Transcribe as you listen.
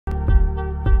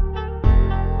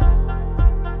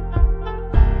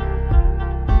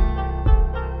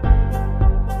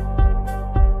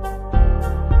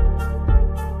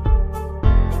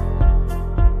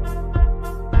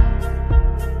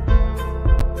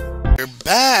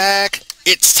back.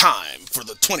 It's time for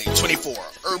the 2024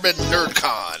 Urban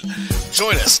NerdCon.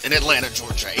 Join us in Atlanta,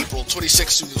 Georgia, April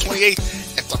 26th through the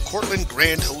 28th at the Cortland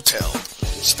Grand Hotel.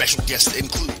 Special guests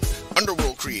include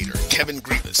Underworld creator Kevin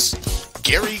Grievous,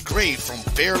 Gary Gray from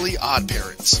Fairly Odd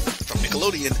Parents, from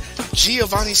Nickelodeon,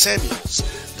 Giovanni Samuels,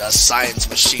 the Science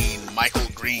Machine Michael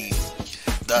Green,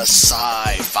 the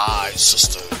Sci-Fi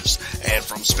Sisters, and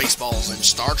from Spaceballs and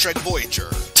Star Trek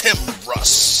Voyager, Tim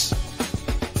Russ.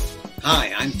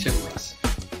 Hi, I'm Tim Russ.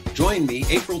 Join me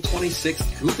April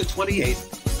 26th through the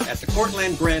 28th at the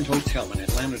Cortland Grand Hotel in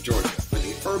Atlanta, Georgia for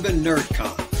the Urban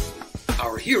NerdCon.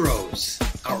 Our heroes,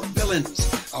 our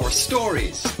villains, our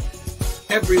stories,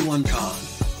 everyone con.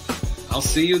 I'll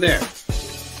see you there.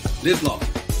 Live long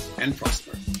and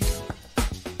prosper.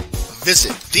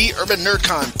 Visit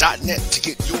theurbannerdcon.net to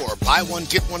get your buy one,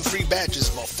 get one free badges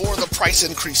before the price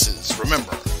increases.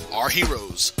 Remember, our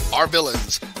heroes, our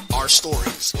villains, our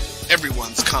stories,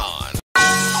 everyone's con.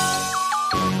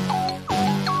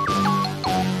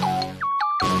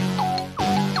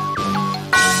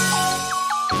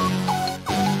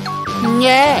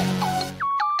 Yeah.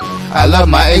 I love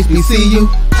my HBCU.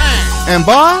 And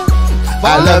boy,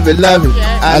 I love it, love it.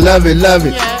 I love it, love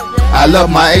it. I love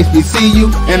my HBCU.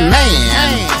 And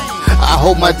man, I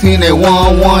hope my team they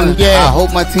won one. Yeah. I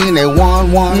hope my team they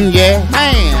won one. Yeah.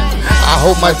 Man, I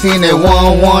hope my team they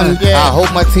won one. I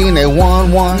hope my team they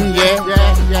won one.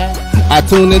 Yeah. I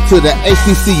tune into the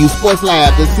HBCU Sports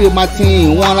Lab to see if my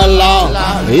team won or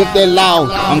lost. If they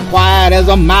lost, I'm quiet as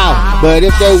a mouse. But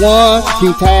if they won,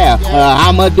 keep tab.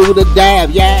 I'ma do the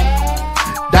dab, yeah.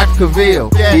 Dr.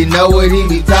 Cavil, he know what he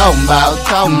be talking about.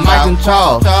 Mike and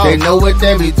Charles, they know what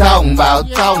they be talking about.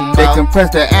 They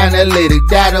compress the analytic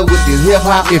data with the hip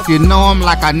hop. If you know them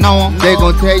like I know them, they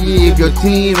gon' tell you if your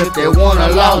team, if they won or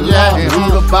lost, and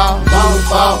who the ball.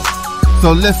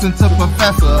 So listen to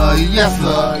Professor, yes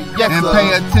sir, and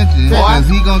pay attention, cause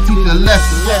he gonna teach a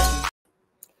lesson.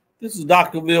 This is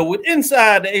Dr. Cavil with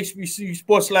Inside the HBCU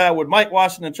Sports Lab with Mike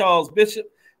Washington and Charles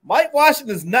Bishop. Mike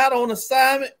Washington is not on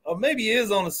assignment, or maybe he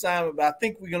is on assignment, but I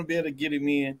think we're going to be able to get him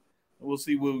in. We'll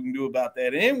see what we can do about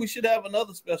that. And we should have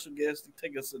another special guest to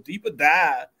take us a deeper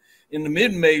dive in the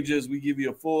mid-major as we give you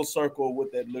a full circle of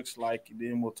what that looks like, and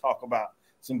then we'll talk about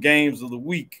some games of the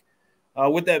week.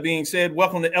 With that being said,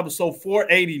 welcome to episode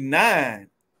 489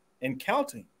 and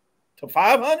counting to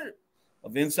 500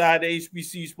 of Inside the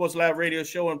HBCU Sports Lab radio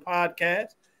show and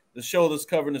podcast. The show that's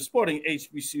covering the sporting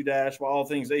HBCU dash for all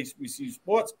things HBCU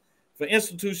sports. For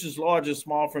institutions large and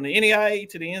small, from the NAIA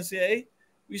to the NCAA,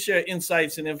 we share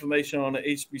insights and information on the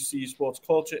HBCU sports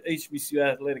culture, HBCU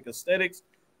athletic aesthetics,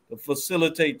 to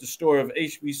facilitate the story of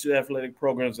HBCU athletic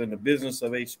programs and the business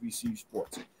of HBCU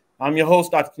sports. I'm your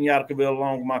host, Dr. Kenyatta Cavil,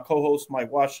 along with my co-host,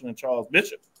 Mike Washington and Charles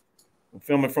Bishop. We're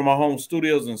filming from our home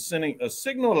studios and sending a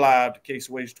signal live to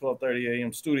KCWH 1230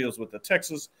 AM studios with the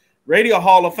Texas Radio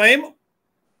Hall of Famer,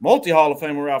 multi-Hall of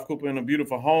Famer Ralph Cooper in the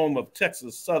beautiful home of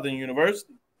Texas Southern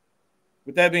University.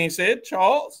 With that being said,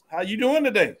 Charles, how you doing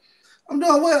today? I'm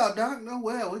doing well, Doc. Doing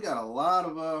well. We got a lot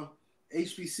of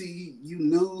HBCU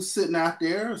news sitting out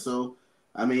there. So,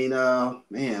 I mean,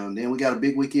 man, then we got a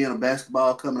big weekend of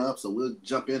basketball coming up, so we'll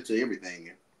jump into everything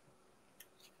here.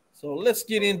 So let's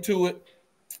get into it.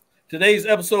 Today's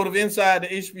episode of Inside the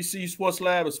HBCU Sports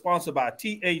Lab is sponsored by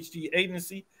THG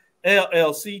Agency,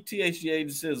 LLC. THG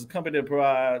Agency is a company that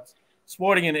provides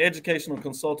sporting and educational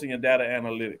consulting and data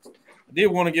analytics. I did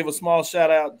want to give a small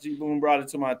shout out. G Boom brought it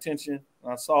to my attention.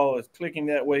 I saw it clicking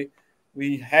that way.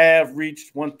 We have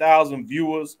reached 1,000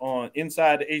 viewers on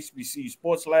Inside the HBCU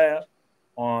Sports Lab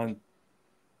on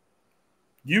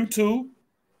YouTube.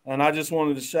 And I just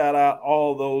wanted to shout out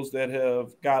all those that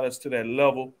have got us to that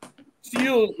level.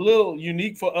 Still a little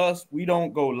unique for us. We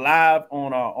don't go live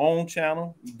on our own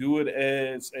channel. We do it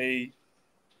as a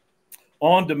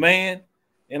on demand.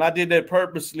 And I did that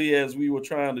purposely as we were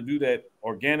trying to do that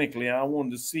organically. I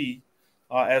wanted to see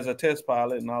as a test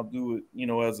pilot, and I'll do it,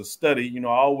 as a study,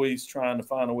 always trying to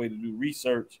find a way to do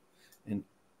research and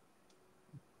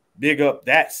big up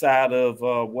that side of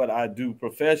what I do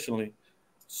professionally.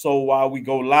 So while we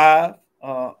go live,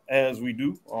 as we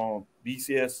do on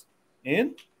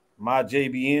BCSN, my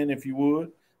JBN, if you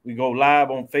would, we go live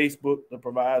on Facebook. That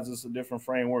provides us a different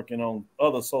framework and on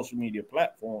other social media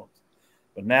platforms.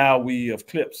 But now we have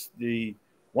clipped the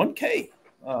 1K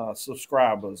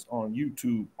subscribers on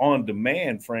YouTube on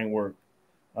demand framework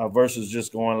versus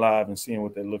just going live and seeing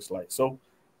what that looks like. So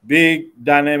big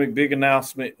dynamic, big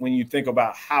announcement when you think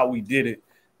about how we did it,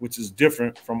 which is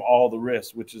different from all the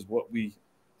rest, which is what we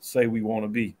say we want to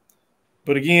be.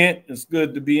 But again, it's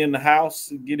good to be in the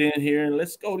house, get in here, and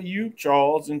let's go to you,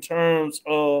 Charles, in terms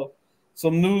of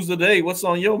some news today. What's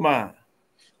on your mind?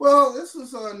 Well, this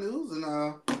is news,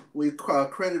 and we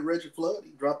credit Reggie Flood.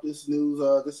 He dropped this news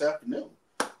this afternoon,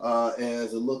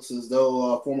 as it looks as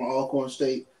though former Alcorn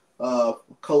State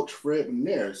coach Fred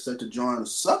McNair is set to join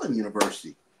Southern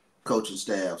University coaching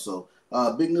staff. So,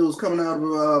 big news coming out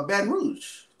of Baton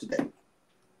Rouge today.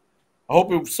 I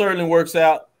hope it certainly works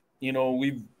out. You know,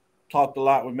 we've talked a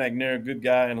lot with McNair, good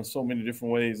guy in so many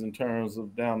different ways in terms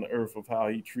of down to earth of how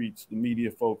he treats the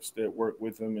media folks that work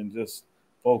with him and just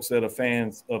folks that are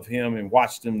fans of him and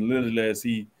watched him literally as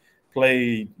he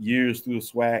played years through the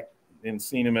SWAC and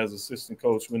seen him as assistant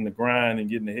coach win the grind and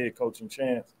getting the head coaching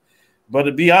chance. But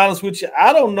to be honest with you,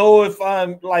 I don't know if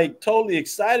I'm like totally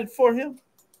excited for him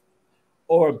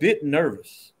or a bit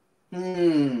nervous.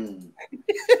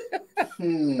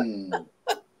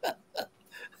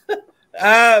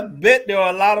 I bet there are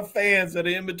a lot of fans that are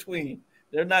in between.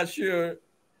 They're not sure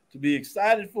to be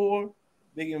excited for,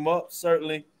 big him up,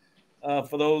 certainly.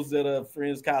 For those that are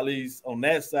friends, colleagues on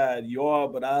that side, you are,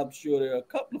 but I'm sure there are a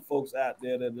couple of folks out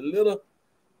there that are a little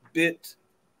bit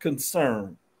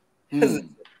concerned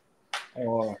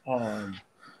or kind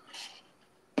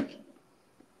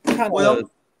of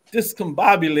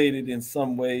discombobulated in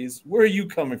some ways. Where are you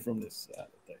coming from this side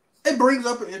of things? It brings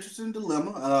up an interesting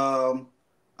dilemma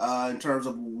in terms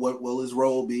of what will his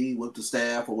role be with the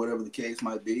staff or whatever the case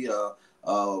might be.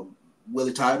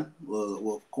 Willie Titan,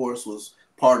 of course, was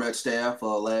part of that staff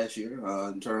last year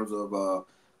in terms of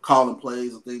calling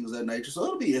plays and things of that nature. So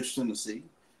it'll be interesting to see,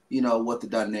 you know, what the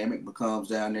dynamic becomes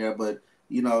down there. But,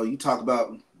 you know, you talk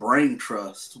about brain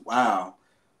trust. Wow.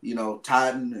 You know,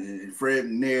 Titan and Fred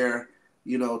McNair,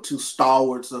 you know, two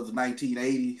stalwarts of the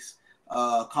 1980s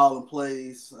calling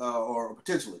plays or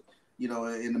potentially, you know,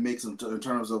 in the mix in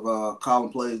terms of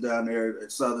calling plays down there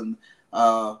at Southern.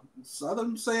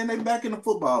 Southern saying they're back in the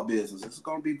football business. It's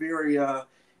going to be very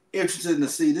interesting to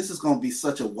see. This is going to be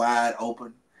such a wide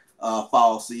open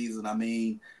fall season. I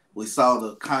mean, we saw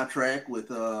the contract with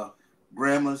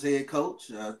Gramblin's head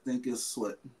coach. I think it's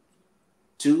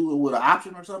 2 with an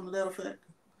option or something to that effect.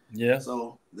 Yeah.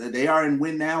 So they are in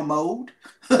win now mode.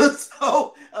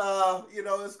 So you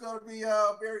know, it's going to be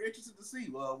very interesting to see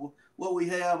what we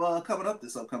have coming up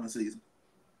this upcoming season.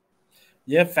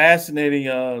 Yeah, fascinating.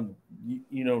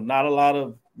 You know, not a lot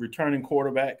of returning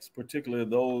quarterbacks, particularly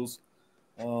those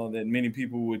that many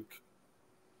people would,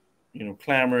 you know,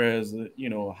 clamor as a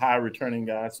high returning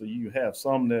guy. So you have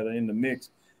some that are in the mix,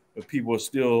 but people are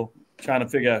still trying to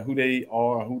figure out who they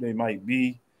are, who they might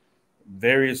be.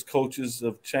 Various coaches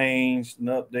have changed and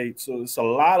updated. So it's a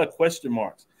lot of question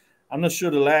marks. I'm not sure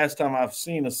the last time I've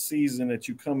seen a season that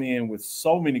you come in with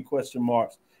so many question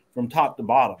marks from top to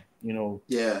bottom. You know,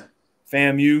 yeah.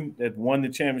 FAMU that won the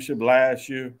championship last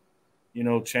year, you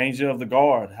know, changing of the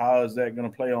guard. How is that going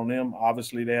to play on them?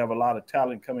 Obviously, they have a lot of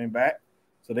talent coming back,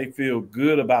 so they feel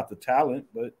good about the talent.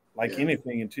 But like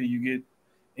anything, until you get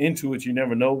into it, you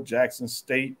never know. Jackson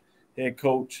State head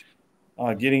coach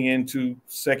getting into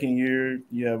second year.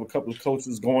 You have a couple of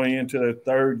coaches going into their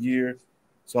third year.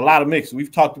 So a lot of mix.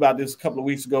 We've talked about this a couple of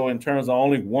weeks ago in terms of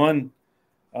only one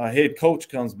head coach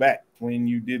comes back when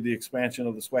you did the expansion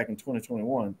of the SWAC in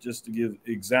 2021, just to give an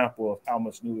example of how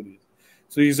much new it is.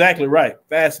 So you're exactly right.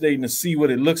 Fascinating to see what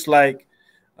it looks like.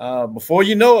 Before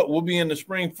you know it, we'll be in the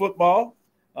spring football.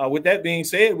 With that being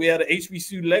said, we had an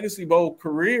HBCU Legacy Bowl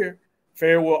career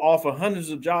fair will offer hundreds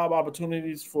of job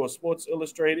opportunities for Sports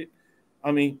Illustrated.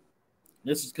 I mean,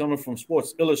 this is coming from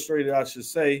Sports Illustrated, I should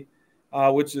say,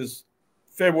 which is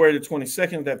February the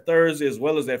 22nd, that Thursday, as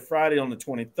well as that Friday on the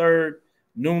 23rd,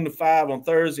 noon to 5 on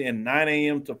Thursday and 9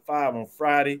 a.m. to 5 on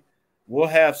Friday. We'll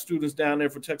have students down there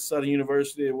for Texas Southern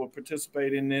University that will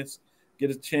participate in this,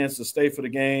 get a chance to stay for the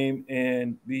game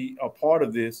and be a part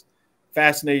of this.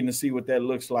 Fascinating to see what that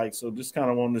looks like. So just kind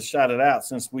of wanted to shout it out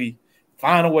since we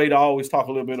find a way to always talk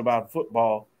a little bit about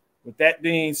football. With that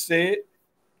being said,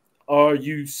 are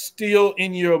you still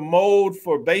in your mode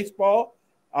for baseball?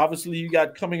 Obviously, you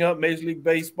got coming up Major League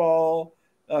Baseball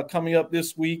coming up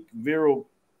this week, Vero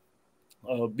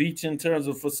Beach in terms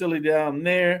of facility down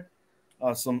there,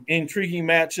 some intriguing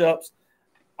matchups.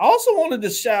 I also wanted to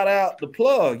shout out the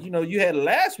plug. You know, you had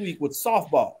last week with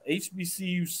softball,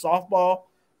 HBCU softball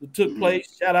that took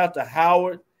place. Shout out to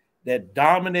Howard that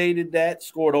dominated that,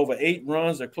 scored over 8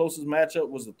 runs. Their closest matchup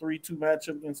was a 3-2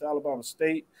 matchup against Alabama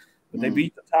State. But they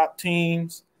beat the top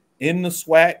teams in the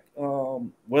SWAC,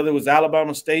 whether it was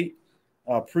Alabama State,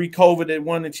 pre-COVID they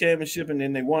won the championship, and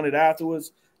then they won it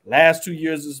afterwards. Last 2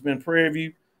 years it's been Prairie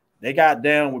View. They got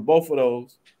down with both of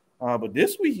those. But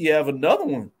this week you have another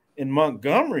one in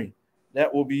Montgomery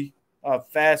that will be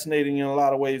fascinating in a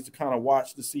lot of ways to kind of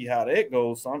watch to see how that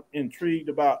goes. So I'm intrigued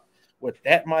about what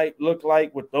that might look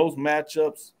like with those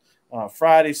matchups.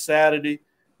 Friday, Saturday,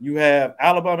 you have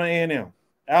Alabama A&M,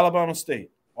 Alabama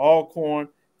State, Alcorn,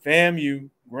 FAMU,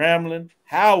 Grambling,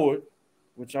 Howard,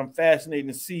 which I'm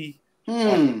fascinated to see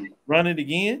run it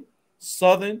again,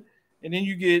 Southern, and then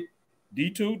you get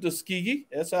D2, Tuskegee,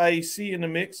 SIAC in the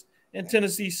mix, and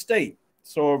Tennessee State.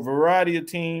 So a variety of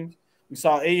teams. We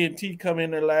saw A&T come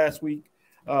in there last week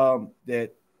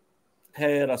that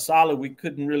had a solid week,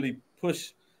 couldn't really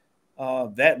push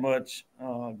that much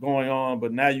going on,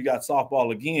 but now you got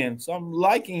softball again. So I'm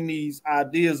liking these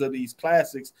ideas of these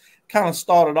classics. Kind of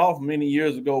started off many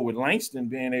years ago with Langston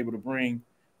being able to bring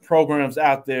programs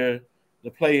out there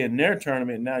to play in their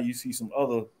tournament. Now you see some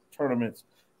other tournaments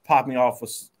popping off of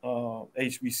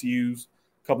HBCUs.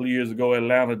 A couple of years ago,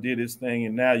 Atlanta did its thing,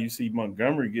 and now you see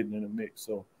Montgomery getting in the mix.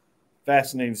 So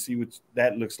fascinating to see what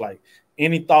that looks like.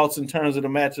 Any thoughts in terms of the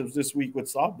matchups this week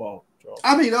with softball, Charles?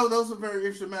 I mean, those are very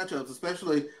interesting matchups,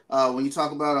 especially when you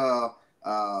talk about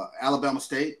Alabama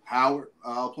State, Howard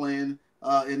playing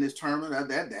in this tournament.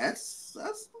 That's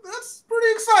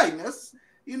pretty exciting. That's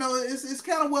it's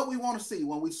kind of what we want to see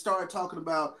when we start talking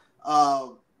about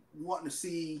wanting to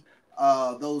see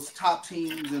those top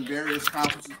teams in various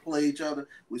conferences play each other.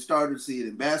 We started to see it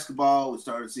in basketball. We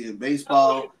started to see it in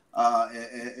baseball.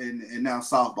 And now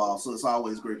softball. So it's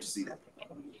always great to see that.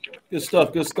 Good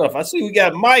stuff. Good stuff. I see we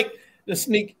got Mike to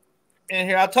sneak in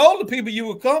here. I told the people you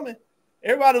were coming.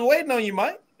 Everybody was waiting on you,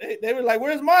 Mike. They were like,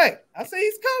 "Where's Mike?" I said,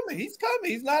 "He's coming. He's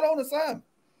coming. He's not on assignment."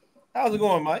 How's it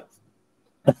going, Mike?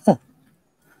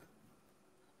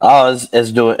 Oh,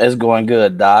 it's going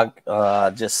good, Doc.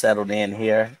 Just settled in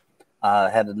here.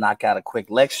 Had to knock out a quick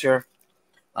lecture,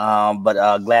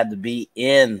 but glad to be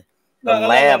in the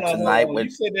lab tonight. You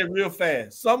said that real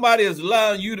fast. Somebody is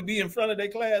allowing you to be in front of their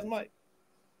class, Mike.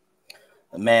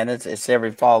 Man, it's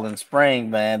every fall and spring,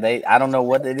 man. I don't know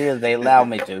what it is. They allow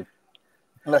me to.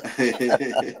 That's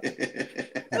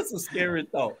a scary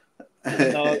thought.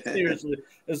 No, seriously,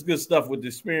 it's good stuff with the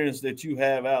experience that you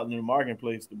have out in the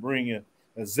marketplace to bring an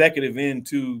executive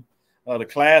into the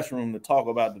classroom to talk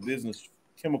about the business,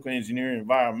 chemical engineering,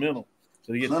 environmental.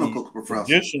 So you get the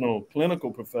traditional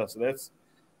clinical professor. That's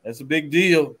a big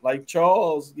deal. Like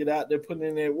Charles, get out there putting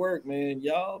in that work, man.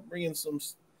 Y'all bringing some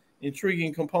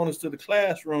intriguing components to the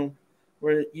classroom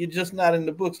where you're just not in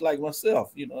the books like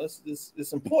myself.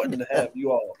 It's important to have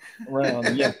you all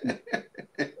around. Yeah.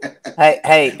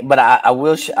 Hey, but I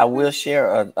will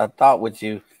share a thought with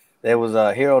you. There was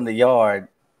a here on the yard,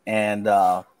 and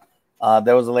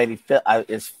there was a lady.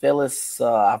 It's Phyllis.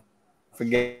 I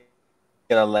forget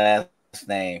her last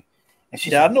name. And she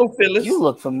said, I know Phyllis. You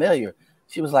look familiar.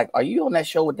 She was like, "Are you on that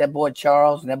show with that boy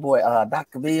Charles and that boy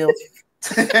Dr. Cavil?"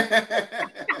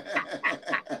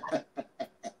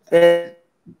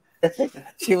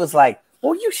 She was like,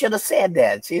 "Well, you should have said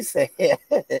that." She said,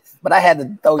 "But I had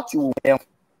to throw you with him."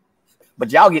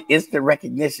 But y'all get instant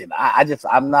recognition.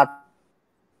 I'm not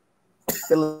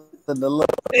feeling the look.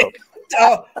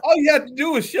 All you have to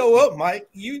do is show up, Mike.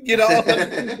 You get all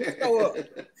show up.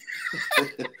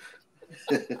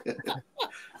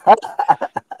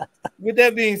 With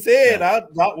that being said,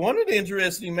 one of the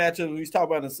interesting matchups we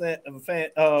talked about with the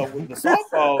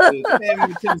softball is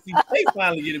FAMU Tennessee State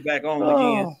finally get it back on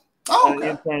again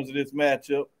in terms of this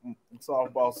matchup on the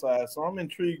softball side. So I'm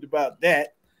intrigued about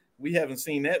that. We haven't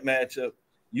seen that matchup.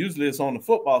 Usually it's on the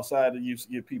football side that used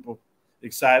to get people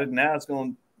excited. Now it's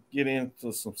going to get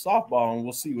into some softball, and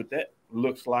we'll see what that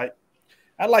looks like.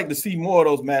 I'd like to see more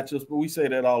of those matchups, but we say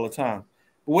that all the time.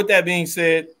 But with that being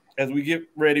said, as we get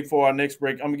ready for our next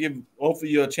break, I'm going to give both of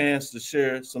you a chance to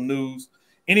share some news.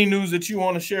 Any news that you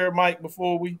want to share, Mike,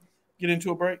 before we get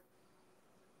into a break?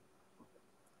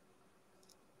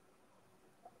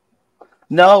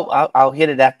 No, I'll hit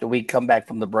it after we come back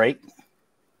from the break.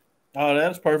 Oh,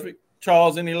 that's perfect.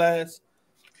 Charles, any last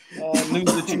news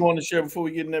that you want to share before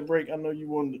we get in that break? I know you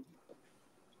wanted to.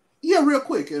 Yeah, real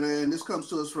quick. And this comes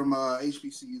to us from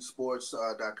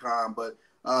HBCUsports.com. But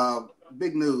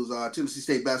big news, Tennessee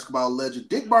State basketball legend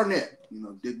Dick Barnett.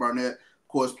 Dick Barnett, of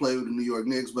course, played with the New York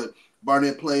Knicks, but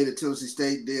Barnett played at Tennessee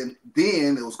State.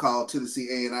 Then it was called Tennessee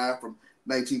A&I from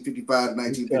 1955 to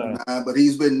 1959. But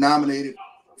he's been nominated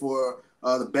for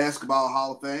the Basketball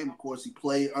Hall of Fame. Of course, he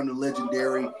played under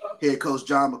legendary head coach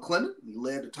John McClendon. He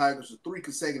led the Tigers to 3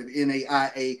 consecutive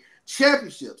NAIA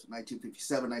championships,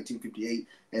 1957, 1958,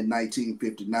 and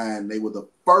 1959. They were the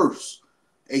first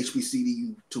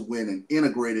HBCU to win an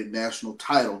integrated national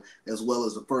title, as well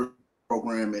as the first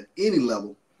program at any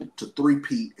level to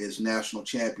three-peat as national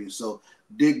champion. So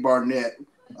Dick Barnett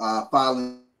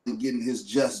finally getting his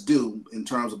just due in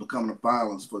terms of becoming a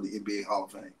finalist for the NBA Hall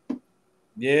of Fame.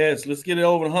 Yes, let's get it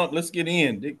over the hump. Let's get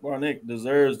in. Dick Barnett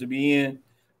deserves to be in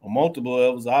on multiple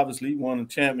levels. Obviously, he won a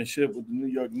championship with the New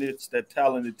York Knicks, that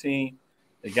talented team.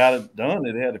 They got it done.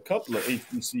 They had a couple of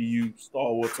HBCU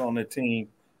stalwarts on their team,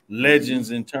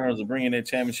 legends in terms of bringing that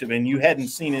championship, and you hadn't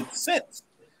seen it since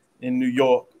in New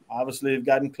York. Obviously, they've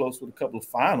gotten close with a couple of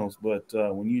finals, but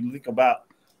when you think about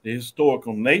the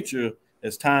historical nature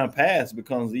as time passed, it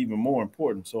becomes even more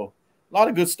important. So a lot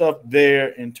of good stuff there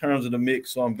in terms of the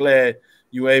mix. So I'm glad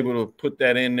you were able to put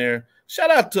that in there. Shout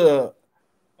out to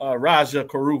Raja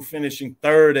Karu finishing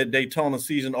third at Daytona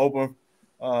Season Open.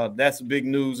 That's big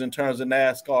news in terms of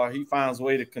NASCAR. He finds a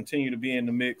way to continue to be in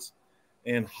the mix.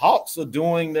 And Hawks are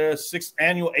doing their 6th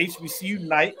annual HBCU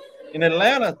night in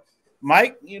Atlanta.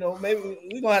 Mike, you know, maybe we're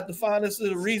going to have to find this as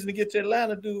a reason to get to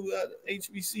Atlanta to do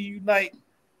HBCU night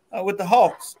with the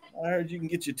Hawks. I heard you can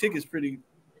get your tickets pretty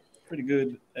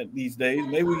good at these days.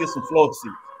 Maybe we get some floor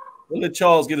seats. We'll let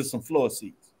Charles get us some floor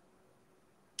seats.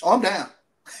 Oh, I'm down.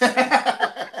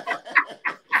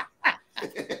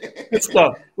 Good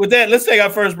stuff. With that, let's take our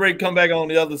first break, come back on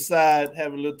the other side,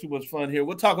 have a little too much fun here.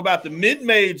 We'll talk about the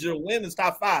mid-major women's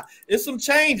top 5. There's some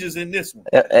changes in this one.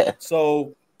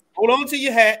 So hold on to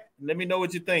your hat and let me know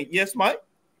what you think. Yes, Mike?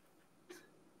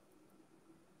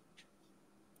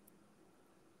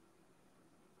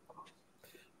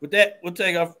 With that, we'll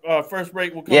take our first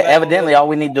break. We'll come back evidently all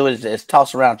we need to do is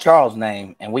toss around Charles'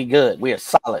 name, and we good. We are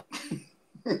solid.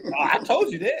 I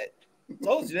told you that.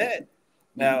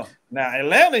 Now,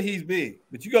 Atlanta, he's big,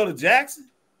 but you go to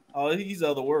Jackson, oh, he's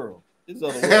other world. He's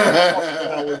other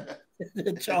world.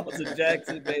 Charles and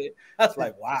Jackson, man. That's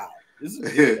like, wow. This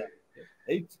is good.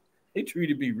 They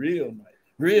treated me real nice.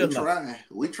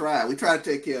 We try to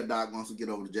take care of Doc once we get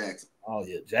over to Jackson. Oh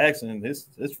yeah, Jackson. It's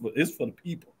for the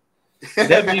people.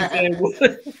 That being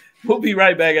said, we'll be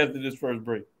right back after this first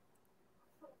break.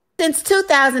 Since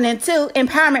 2002,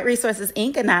 Empowerment Resources,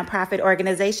 Inc., a nonprofit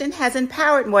organization, has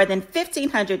empowered more than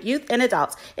 1,500 youth and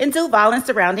adults in Duval and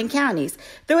surrounding counties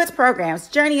through its programs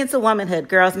Journey into Womanhood,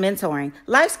 Girls Mentoring,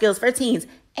 Life Skills for Teens,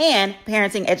 and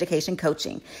Parenting Education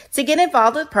Coaching. To get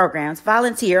involved with programs,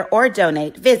 volunteer, or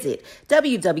donate, visit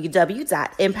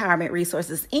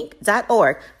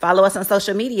www.empowermentresourcesinc.org. Follow us on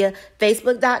social media,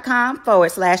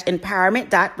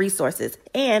 facebook.com/empowerment.resources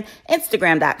and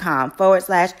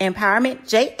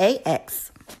instagram.com/empowermentjax.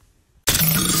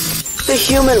 The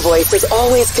human voice has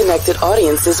always connected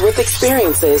audiences with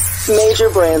experiences. Major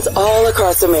brands all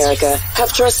across America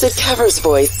have trusted Kever's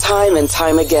voice time and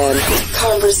time again.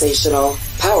 Conversational,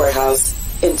 powerhouse,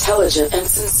 intelligent, and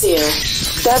sincere.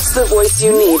 That's the voice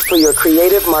you need for your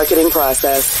creative marketing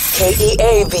process.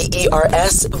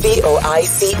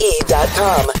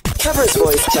 KEAVERSVOICE.com. Kever's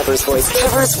Voice, Kever's Voice,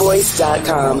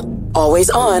 KeversVoice.com. Always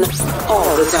on,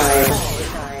 all the time.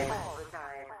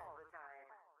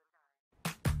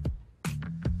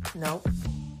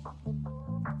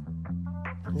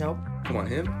 Nope. Come on,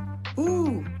 him?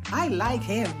 Ooh, I like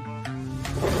him.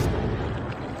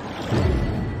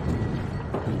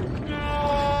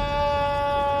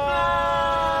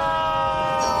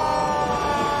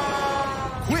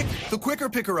 Quick, the quicker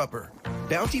picker-upper.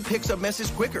 Bounty picks up messes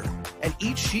quicker, and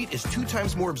each sheet is 2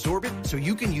 times more absorbent, so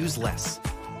you can use less.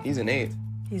 He's an 8.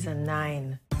 He's a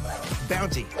 9.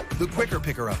 Bounty, the quicker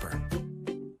picker-upper.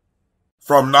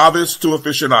 From novice to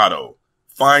aficionado,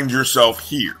 find yourself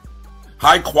here.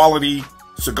 High quality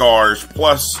cigars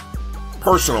plus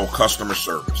personal customer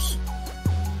service.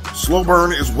 Slow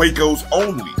Burn is Waco's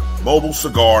only mobile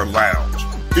cigar lounge,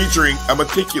 featuring a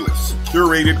meticulous,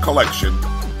 curated collection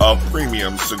of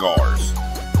premium cigars.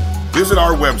 Visit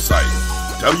our website,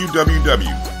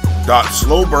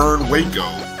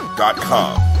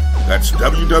 www.slowburnwaco.com. That's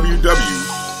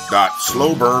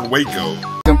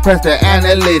www.slowburnwaco.com. Compress the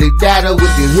analytic data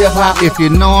with your hip-hop. If you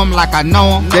know them like I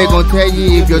know them, they gon' tell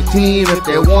you if your team, if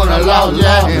they want to lose,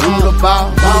 and who the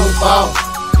ball.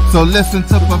 So listen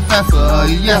to Professor,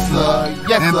 yes sir,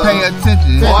 and pay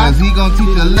attention, cause he gon'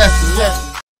 teach a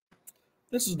lesson.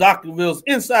 This is Dr. Ville's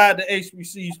Inside the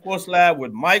HBCU Sports Lab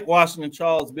with Mike Washington,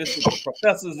 Charles Bishop, the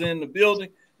professors in the building,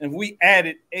 and we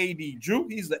added A.D. Drew.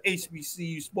 He's the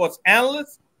HBCU sports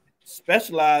analyst,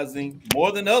 specializing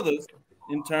more than others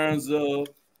in terms of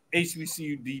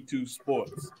HBCU D2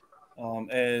 sports.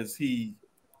 As he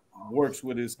works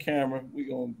with his camera, we're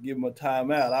going to give him a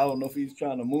timeout. I don't know if he's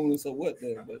trying to moon us or what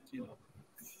there, but, you know.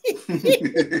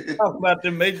 Talk about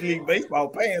them Major League Baseball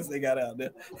pants they got out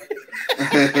there.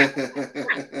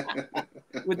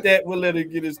 With that, we'll let him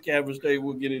get his camera straight.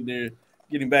 We'll get in there,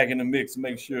 get him back in the mix,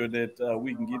 make sure that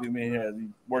we can get him in here as he's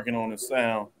working on his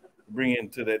sound, bring it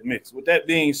into that mix. With that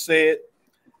being said,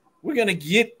 we're going to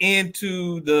get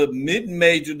into the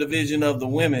mid-major division of the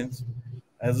women's.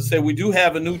 As I said, we do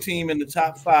have a new team in the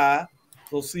top 5.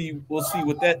 We'll see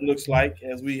what that looks like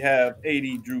as we have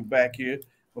AD Drew back here.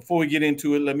 Before we get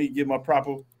into it, let me give my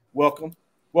proper welcome.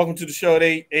 Welcome to the show,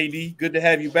 AD. Good to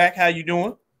have you back. How you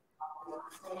doing?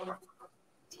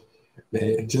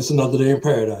 Man, just another day in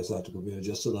paradise, Dr. Cavil.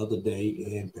 Just another day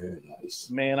in paradise.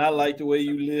 Man, I like the way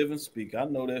you live and speak. I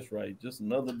know that's right. Just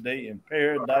another day in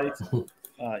paradise.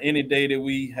 Any day that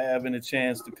we have any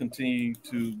chance to continue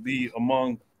to be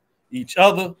among each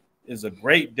other is a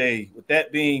great day. With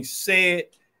that being said,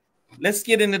 let's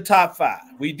get in the top 5.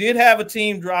 We did have a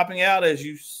team dropping out, as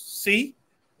you see.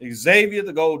 Xavier,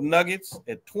 the Golden Nuggets,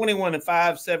 at 21-5,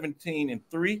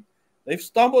 17-3. They've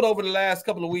stumbled over the last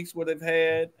couple of weeks where they've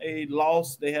had a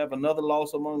loss. They have another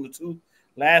loss among the 2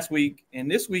 last week, and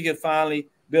this week it finally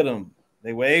bit them.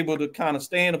 They were able to kind of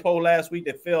stay in the poll last week.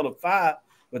 They fell to 5,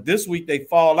 but this week they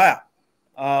fall out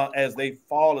as they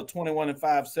fall to 21-5,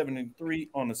 7-3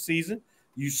 on the season.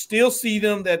 You still see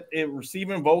them that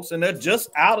receiving votes, and they're just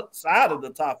outside of the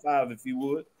top 5, if you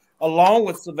would, along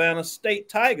with Savannah State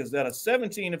Tigers that are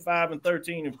 17-5 and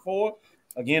 13-4.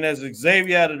 Again, as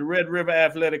Xavier out of the Red River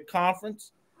Athletic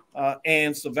Conference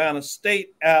and Savannah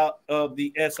State out of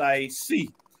the SIAC.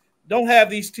 Don't have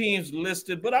these teams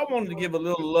listed, but I wanted to give a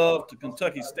little love to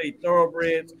Kentucky State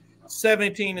Thoroughbreds,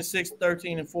 17-6,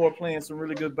 13-4, playing some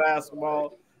really good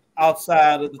basketball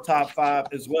outside of the top 5,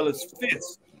 as well as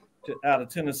Fitz out of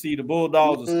Tennessee. The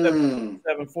Bulldogs are 7,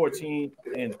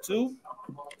 14-2,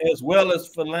 as well as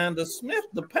Philander Smith.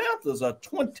 The Panthers are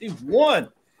 21-6,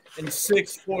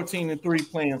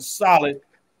 14-3, playing solid,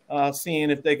 seeing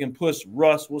if they can push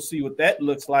Russ. We'll see what that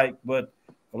looks like. But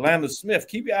Philander Smith,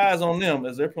 keep your eyes on them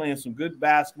as they're playing some good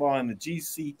basketball in the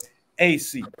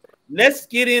GCAC. Let's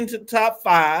get into top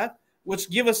 5,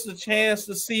 which give us the chance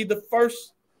to see the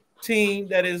first team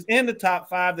that is in the top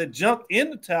 5 that jumped in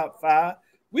the top 5.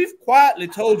 We've quietly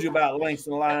told you about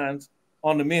Langston Lions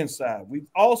on the men's side. We've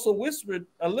also whispered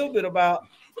a little bit about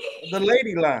the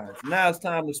Lady Lions. Now it's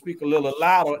time to speak a little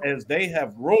louder as they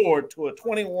have roared to a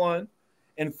 21-5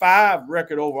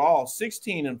 record overall,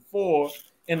 16-4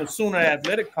 in the Sooner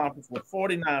Athletic Conference with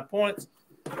 49 points.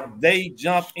 They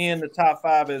jump in the top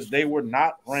 5 as they were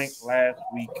not ranked last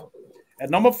week. At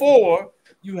number 4,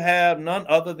 you have none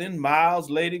other than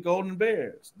Miles Lady Golden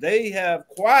Bears. They have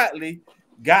quietly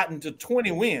gotten to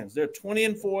 20 wins. They're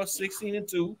 20-4,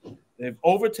 16-2. They've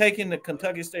overtaken the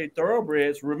Kentucky State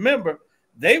Thoroughbreds. Remember,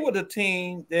 they were the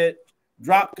team that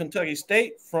dropped Kentucky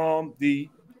State from the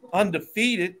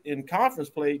undefeated in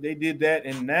conference play. They did that,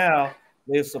 and now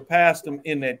they've surpassed them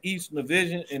in that Eastern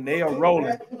Division, and they are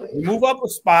rolling. We move up a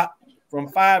spot from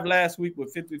 5 last week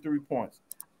with 53 points.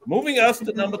 Moving us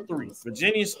to number 3,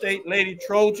 Virginia State Lady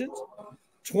Trojans,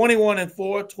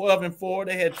 21-4, 12-4.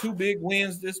 They had 2 big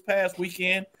wins this past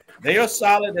weekend. They are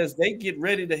solid as they get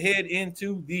ready to head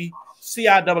into the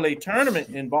CIAA tournament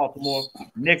in Baltimore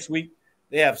next week.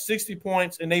 They have 60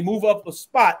 points, and they move up a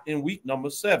spot in week number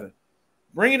 7.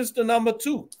 Bringing us to number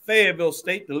 2, Fayetteville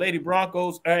State. The Lady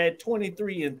Broncos are at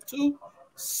 23-2,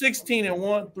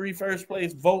 16-1, 3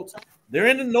 first-place votes. They're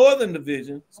in the Northern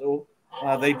Division, so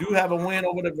they do have a win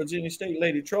over the Virginia State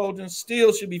Lady Trojans.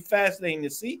 Still should be fascinating to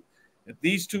see if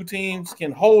these 2 teams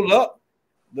can hold up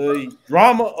the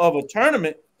drama of a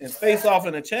tournament and face off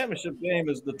in a championship game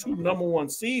as the 2 number 1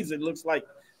 seeds. It looks like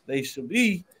they should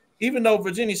be, even though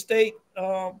Virginia State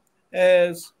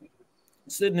has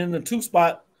sitting in the 2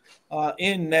 spot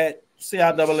in that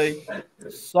CIAA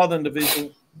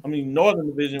Northern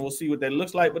Division. We'll see what that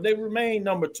looks like, but they remain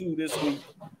number 2 this week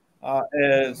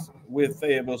as with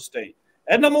Fayetteville State.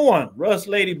 At number 1, Russ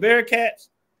Lady Bearcats.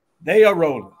 They are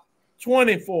rolling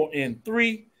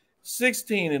 24-3,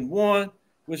 16-1,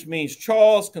 which means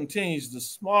Charles continues to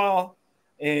smile,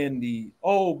 and the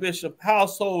old Bishop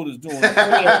household is doing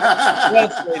well.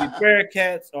 Russ Lady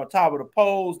Bearcats are top of the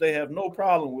polls. They have no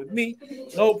problem with me,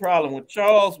 no problem with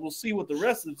Charles. We'll see what the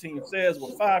rest of the team says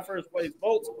with 5 first-place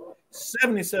votes,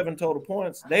 77 total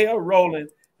points. They are rolling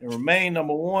and remain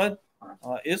number 1.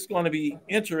 It's going to be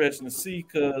interesting to see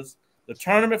because the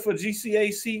tournament for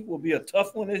GCAC will be a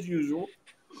tough one as usual.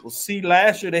 We'll see.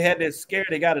 Last year they had that scare.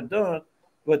 They got it done.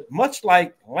 But much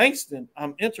like Langston,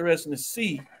 I'm interested to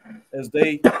see as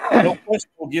they, no question,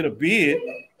 will get a bid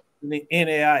in the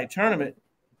NAI tournament.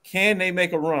 Can they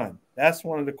make a run? That's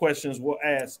one of the questions we'll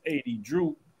ask AD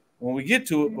Drew when we get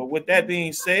to it. But with that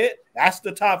being said, that's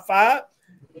the top 5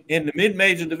 in the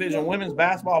mid-major division women's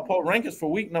basketball poll rankings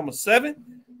for week number 7.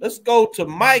 Let's go to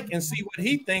Mike and see what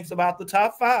he thinks about the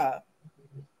top 5.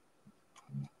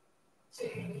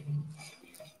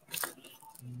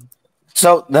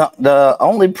 So the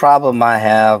only problem I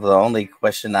have, the only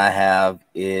question I have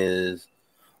is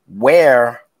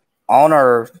where on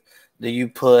earth do you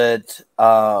put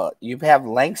you have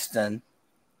Langston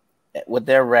with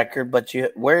their record, but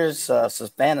where's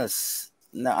Savannah's?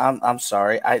 No, I'm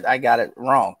sorry, I got it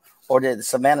wrong. Or did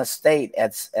Savannah State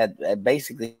at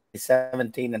basically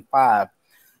 17-5?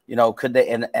 You know, could they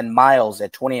and Miles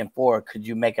at 20-4? Could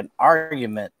you make an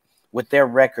argument with their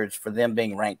records for them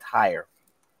being ranked higher?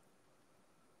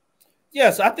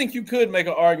 Yes, I think you could make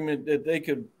an argument that they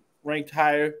could rank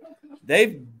higher.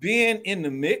 They've been in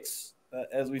the mix.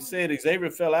 As we said,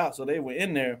 Xavier fell out, so they were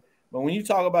in there. But when you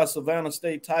talk about Savannah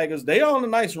State Tigers, they are on a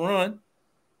nice run.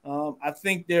 I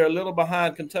think they're a little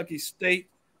behind Kentucky State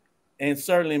and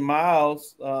certainly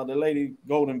Miles, the Lady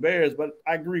Golden Bears. But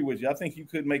I agree with you. I think you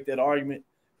could make that argument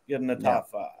getting the top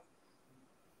five.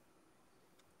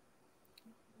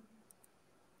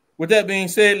 With that being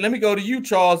said, let me go to you,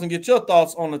 Charles, and get your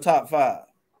thoughts on the top five.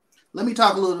 Let me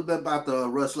talk a little bit about the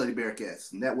Rush Lady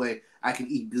Bearcats, and that way I can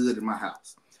eat good in my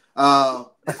house.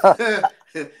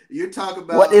 You're talking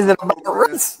about what is it about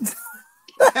Rush?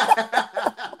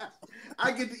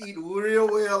 I get to eat real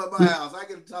well at my house. I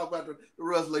get to talk about the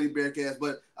Rush Lady Bearcats,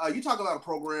 but you talk about a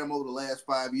program over the last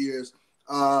 5 years.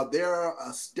 They're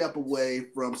a step away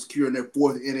from securing their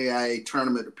fourth NAIA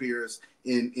tournament appearance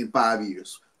in 5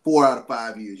 years. 4 out of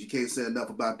 5 years. You can't say enough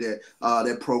about that.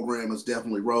 That program is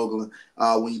definitely rolling.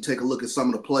 When you take a look at some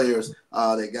of the players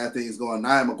that got things going,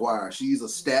 Nia McGuire, she's a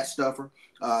stat stuffer.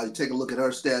 You take a look at her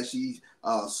stats. She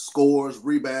scores,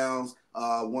 rebounds,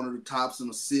 one of the tops in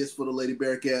assists for the Lady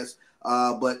Bearcats.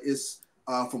 But it's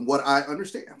from what I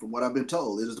understand, from what I've been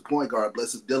told, it is the point guard,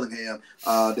 Blessed Dillingham,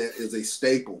 that is a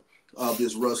staple of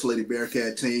this Rush Lady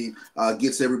Bearcat team.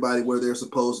 Gets everybody where they're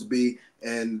supposed to be,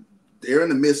 and they're in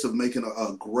the midst of making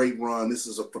a great run. This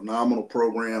is a phenomenal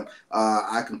program.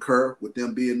 I concur with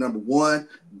them being number one.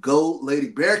 Go Lady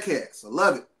Bearcats. I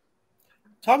love it.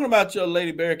 Talking about your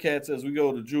Lady Bearcats as we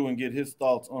go to Drew and get his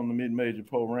thoughts on the mid-major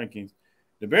poll rankings.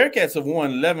 The Bearcats have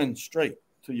won 11 straight,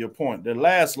 to your point. Their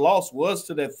last loss was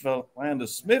to that Philander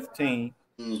Smith team,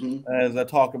 as I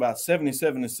talked about,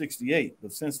 77-68.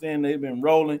 But since then, they've been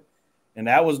rolling, and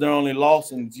that was their only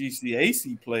loss in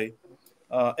GCAC play.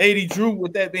 80 Drew,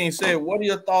 with that being said, what are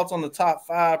your thoughts on the top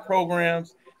five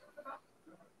programs?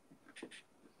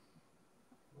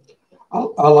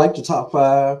 I like the top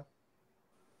five,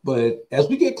 but as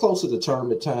we get closer to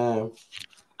tournament time,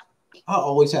 I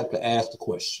always have to ask the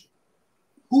question,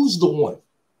 who's the one?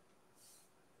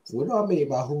 What do I mean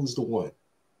by who's the one?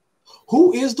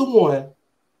 Who is the one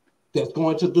that's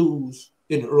going to lose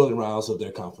in the early rounds of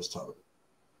their conference tournament?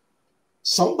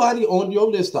 Somebody on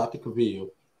your list, Dr. Cavil.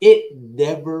 It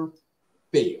never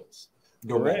fails.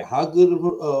 No matter how good of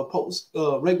a post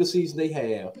regular season they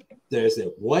have, there's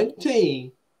that one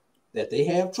team that they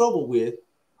have trouble with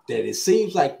that it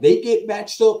seems like they get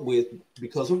matched up with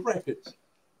because of records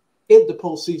in the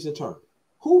postseason tournament.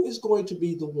 Who is going to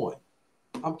be the one?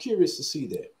 I'm curious to see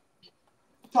that.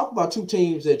 Talk about two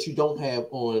teams that you don't have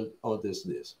on this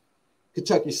list.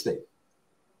 Kentucky State.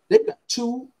 They've got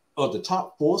two of the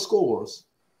top 4 scorers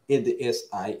in the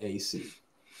SIAC.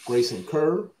 Grayson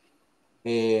Kerr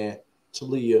and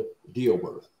Talia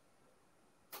Dilworth.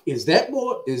 Is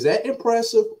that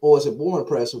impressive, or is it more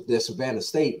impressive that Savannah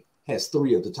State has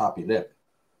 3 of the top 11?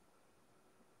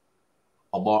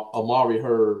 Amari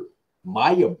Hurd,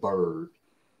 Maya Bird,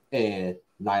 and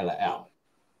Nyla Allen,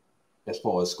 as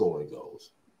far as scoring goes.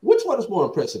 Which one is more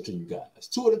impressive to you guys?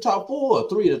 2 of the top 4 or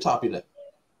 3 of the top 11?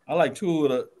 I like 2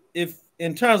 of the – if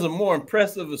in terms of more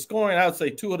impressive of scoring, I would say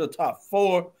 2 of the top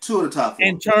 4. 2 of the top 4.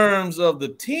 In terms of the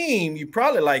team, you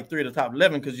probably like 3 of the top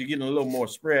 11 because you're getting a little more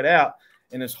spread out,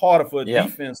 and it's harder for a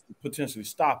defense to potentially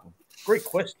stop them. Great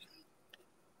question.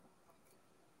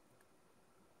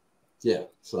 Yeah,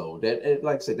 so that,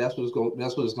 like I said, that's what it's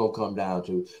going to come down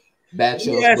to.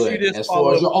 Matchups, but as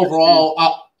far as your overall,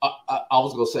 I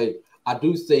was going to say, I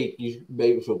do think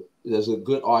there's a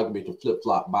good argument to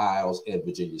flip-flop Miles and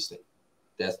Virginia State.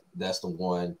 That's the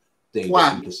one thing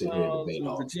that you can sit here and debate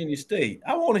on. Virginia State.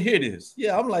 I want to hear this.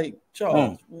 Yeah, I'm like,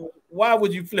 Charles, why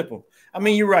would you flip them? I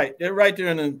mean, you're right. They're right there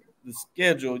in the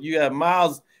schedule. You have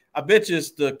Miles. I bet you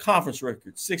it's the conference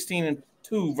record, 16-2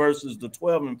 versus the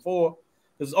 12-4.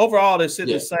 Because overall, they're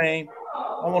sitting the same.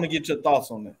 I want to get your thoughts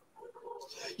on that.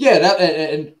 Yeah,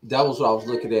 that was what I was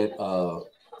looking at,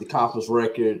 the conference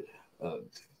record.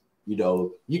 You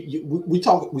know,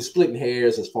 we're splitting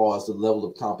hairs as far as the level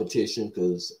of competition,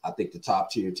 because I think the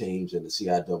top tier teams in the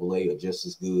CIAA are just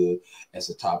as good as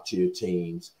the top tier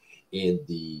teams in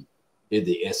the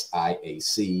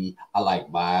SIAC. I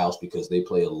like Miles because they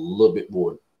play a little bit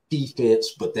more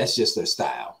defense, but that's just their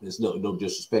style. There's no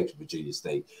disrespect to Virginia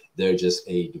State. They're just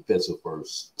a defensive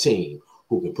first team.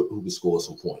 who can score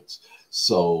some points.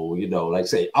 So, you know, like I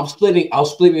say, I'm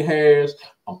splitting hairs.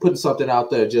 I'm putting something out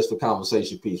there just for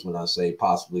conversation piece when I say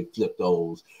possibly flip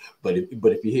those. But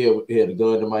if you hear the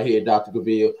gun to my head, Dr.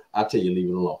 Cavil, I tell you leave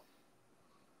it alone.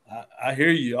 I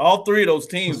hear you. All three of those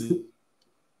teams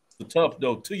are tough,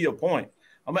 though. To your point,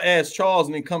 I'm gonna ask Charles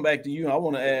and then come back to you. I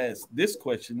want to ask this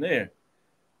question there.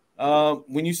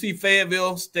 When you see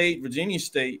Fayetteville State, Virginia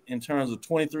State in terms of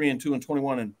 23-2 and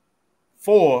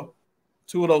 21-4,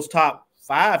 two of those top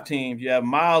 5 teams, you have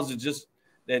Miles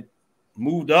that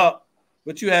moved up,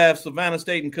 but you have Savannah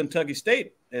State and Kentucky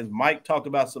State, as Mike talked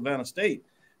about Savannah State.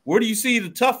 Where do you see the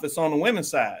toughest on the women's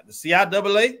side? The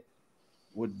CIAA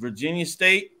with Virginia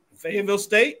State, Fayetteville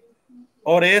State,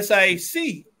 or the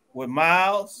SIAC with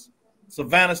Miles,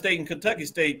 Savannah State, and Kentucky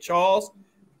State? Charles,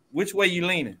 which way you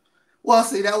leaning? Well,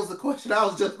 see, that was the question I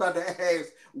was just about to ask.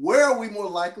 Where are we more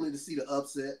likely to see the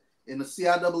upset, in the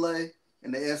CIAA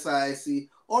and the SIAC,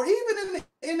 or even in the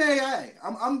NAIA?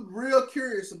 I'm real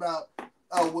curious about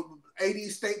what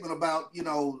AD's statement about, you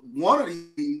know, one of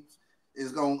these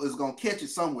is going to catch it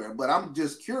somewhere. But I'm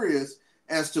just curious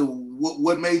as to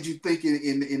what made you think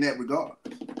in that regard.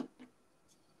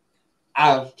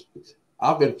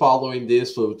 I've been following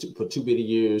this for too many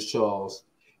years, Charles.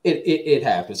 It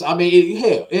happens. I mean,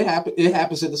 it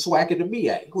happens in the SWAC and the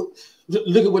MEAC.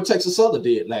 Look at what Texas Southern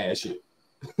did last year.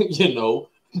 You know,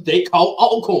 they called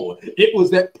Alcorn. It was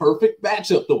that perfect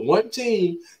matchup. The one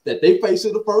team that they faced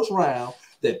in the first round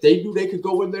that they knew they could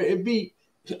go in there and beat.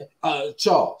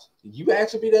 Charles, you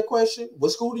asking me that question?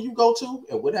 What school do you go to,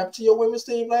 and what happened to your women's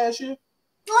team last year?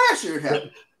 Last year it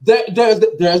happened. There's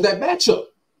that matchup.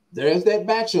 There's that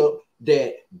matchup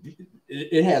that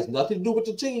it has nothing to do with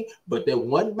the team, but that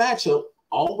one matchup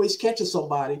always catches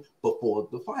somebody before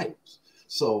the finals.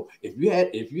 So if you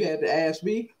had to ask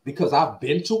me, because I've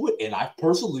been to it and I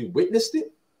personally witnessed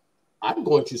it, I'm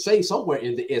going to say somewhere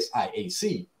in the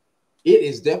SIAC, it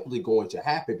is definitely going to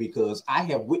happen because I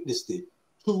have witnessed it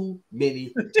too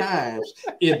many times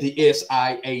in the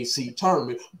SIAC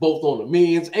tournament, both on the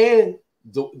men's and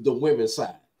the women's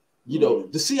side. You know,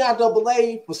 the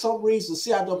CIAA, for some reason,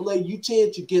 CIAA, you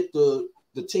tend to get the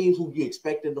teams who you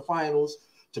expect in the finals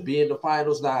to be in the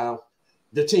finals. Now,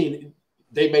 the team,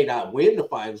 they may not win the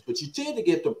finals, but you tend to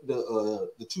get the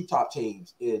 2 top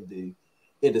teams in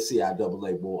the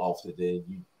CIAA more often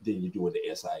than you do in the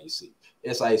SIAC.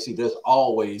 SIAC, there's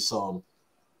always some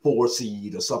 4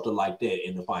 seed or something like that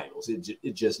in the finals.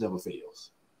 It just never fails.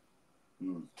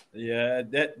 Yeah,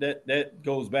 that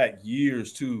goes back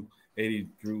years too, Eddie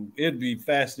Drew. It'd be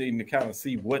fascinating to kind of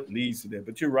see what leads to that.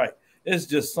 But you're right. It's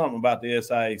just something about the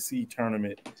SIAC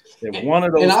tournament that one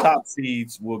of those top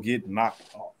seeds will get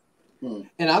knocked off.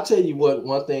 And I'll tell you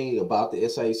one thing about the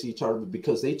SIAC tournament,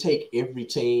 because they take every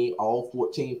team, all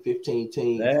 14, 15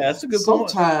 teams. Yeah, that's a good point.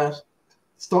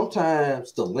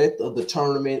 Sometimes the length of the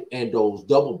tournament and those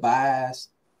double buys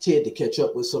tend to catch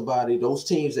up with somebody. Those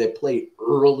teams that play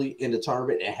early in the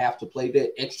tournament and have to play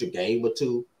that extra game or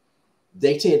two,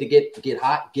 they tend to get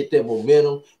hot, get their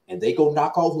momentum, and they go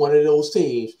knock off one of those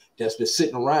teams that's been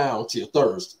sitting around till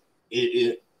Thursday.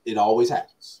 It always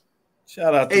happens.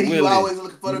 Shout out to Willie. You always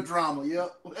looking for the drama.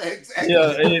 Yep. Exactly. Yeah,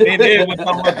 and then we're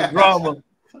talking about the drama.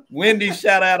 Wendy,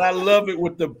 shout out. I love it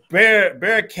with the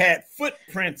Bearcat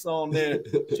footprints on there,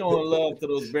 showing love to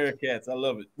those Bearcats. I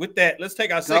love it. With that, let's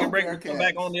take our second break and come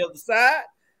back on the other side.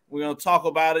 We're going to talk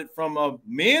about it from a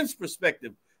men's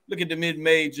perspective. Look at the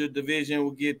mid-major division.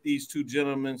 We'll get these two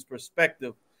gentlemen's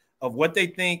perspective of what they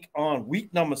think on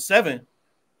week number 7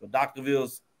 for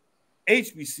Doctorville's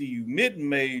HBCU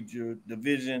mid-major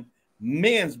division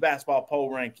men's basketball poll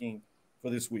ranking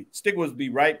for this week. Stick with us. Be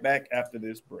right back after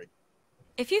this break.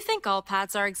 If you think all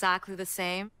pads are exactly the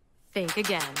same, think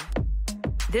again.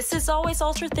 This is Always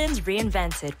Ultra Thins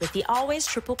reinvented with the Always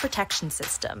Triple Protection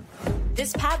System.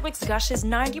 This pad wicks gushes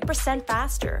 90%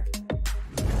 faster,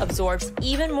 absorbs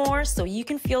even more so you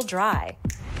can feel dry,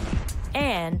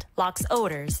 and locks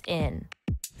odors in.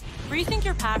 Rethink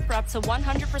your pad for up to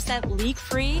 100%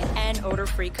 leak-free and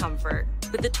odor-free comfort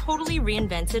with the totally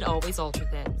reinvented Always Ultra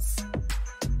Thins.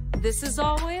 This is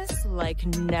always like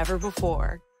never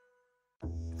before.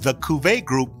 The Cavil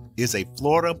Group is a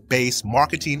Florida-based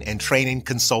marketing and training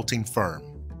consulting firm.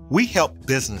 We help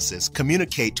businesses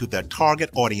communicate to their target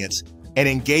audience and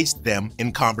engage them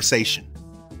in conversation.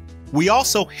 We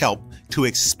also help to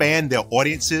expand their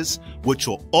audiences, which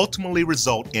will ultimately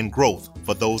result in growth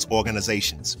for those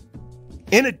organizations.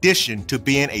 In addition to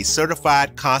being a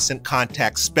certified constant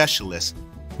contact specialist,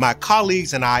 my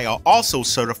colleagues and I are also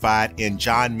certified in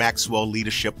John Maxwell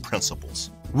Leadership Principles.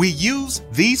 We use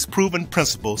these proven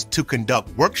principles to conduct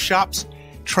workshops,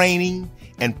 training,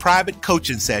 and private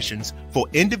coaching sessions for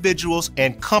individuals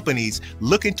and companies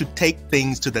looking to take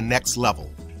things to the next level.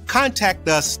 Contact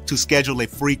us to schedule a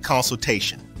free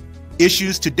consultation.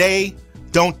 Issues today,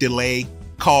 don't delay,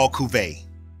 call Cavil.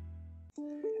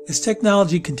 As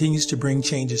technology continues to bring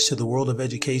changes to the world of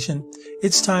education,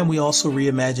 it's time we also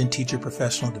reimagine teacher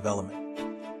professional development.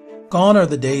 Gone are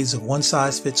the days of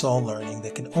one-size-fits-all learning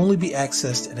that can only be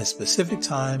accessed at a specific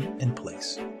time and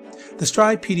place. The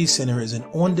Stride PD Center is an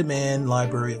on-demand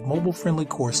library of mobile-friendly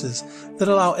courses that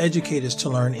allow educators to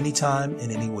learn anytime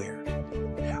and anywhere.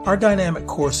 Our dynamic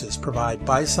courses provide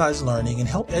bite-sized learning and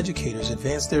help educators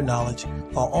advance their knowledge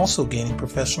while also gaining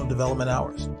professional development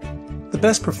hours. The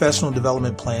best professional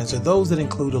development plans are those that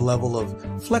include a level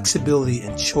of flexibility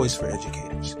and choice for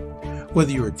educators.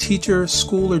 Whether you're a teacher,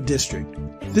 school, or district,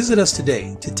 visit us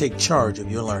today to take charge of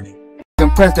your learning.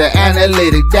 Compress the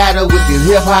analytic data with your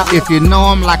hip-hop. If you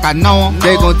know them like I know them,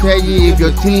 they gon' tell you if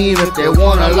your team, if they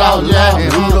wanna lose,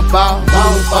 and who the ball.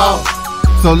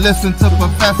 So listen to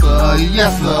Professor,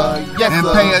 yes sir, and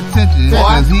pay attention,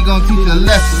 cause he gon' teach a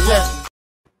lesson.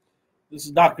 This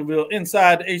is Dr. Bill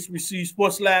inside the HBCU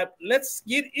Sports Lab. Let's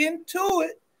get into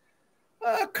it.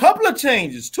 A couple of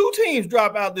changes. 2 teams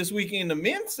drop out this weekend. The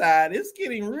men's side, it's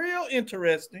getting real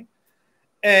interesting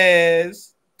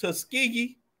as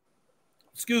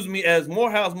as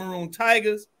Morehouse Maroon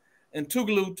Tigers and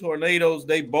Tougaloo Tornadoes,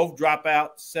 they both drop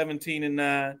out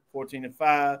 17-9,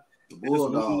 14-5.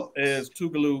 As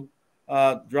Tougaloo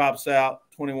drops out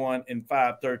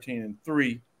 21-5,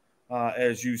 13-3.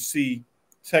 As you see,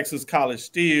 Texas College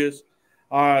Steers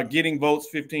are getting votes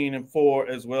 15-4,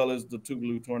 as well as the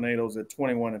Tougaloo Tornadoes at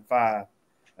 21-5,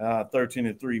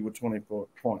 13-3 with 24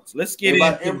 points. Let's get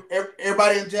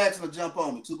everybody in Jackson will jump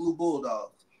on me. Tougaloo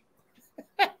Bulldogs.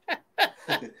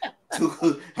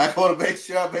 I want to make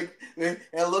sure I make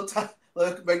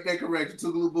that correction.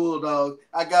 Tougaloo Bulldogs.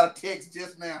 I got a text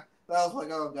just now. I was like,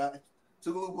 oh God,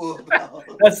 Tougaloo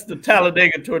Bulldogs. That's the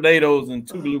Talladega Tornadoes and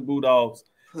Tougaloo Bulldogs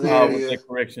with that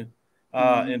correction.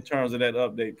 In terms of that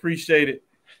update. Appreciate it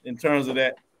in terms of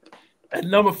that. At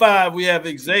number 5, we have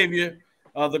Xavier,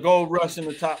 the Gold Rush in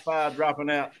the top 5 dropping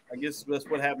out. I guess that's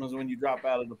what happens when you drop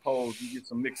out of the polls. You get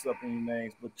some mix up in your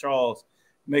names. But Charles,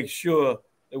 make sure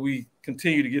that we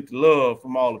continue to get the love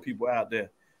from all the people out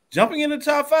there. Jumping in the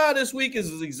top 5 this week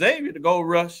is Xavier, the Gold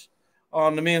Rush.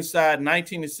 On the men's side,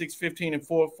 19-6,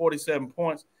 15-4, 47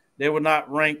 points. They were not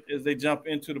ranked as they jump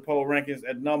into the poll rankings.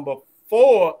 At number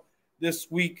 4 this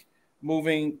week,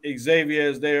 moving Xavier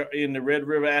as they're in the Red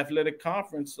River Athletic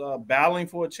Conference, battling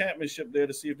for a championship there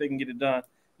to see if they can get it done.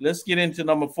 Let's get into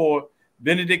number 4.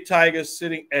 Benedict Tigers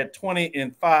sitting at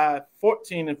 20-5,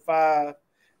 14-5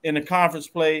 in the conference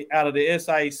play out of the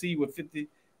SIAC with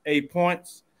 58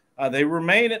 points. They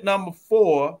remain at number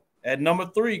 4. At number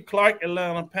 3, Clark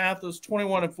Atlanta Panthers,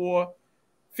 21-4,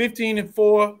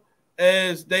 15-4,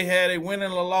 as they had a win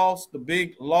and a loss. The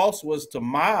big loss was to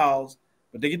Miles,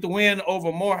 but they get the win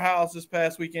over Morehouse this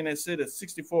past weekend and sit at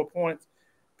 64 points.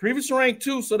 Previously ranked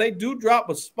 2, so they do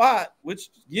drop a spot, which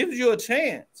gives you a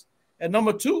chance. At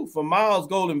number 2, for Miles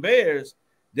Golden Bears,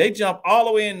 they jump all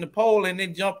the way in the poll and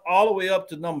then jump all the way up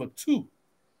to number 2.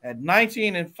 At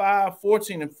 19-5,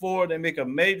 14-4, they make a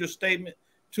major statement.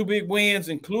 2 big wins,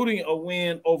 including a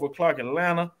win over Clark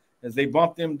Atlanta, as they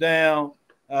bump them down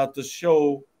to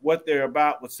show what they're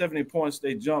about. With 70 points,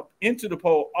 they jump into the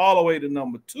poll all the way to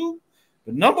number 2.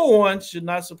 But number 1 should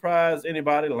not surprise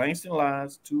anybody. Langston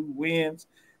Lions, 2 wins,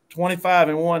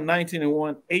 25-1,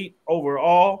 19-1, 8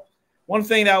 overall. One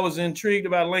thing that I was intrigued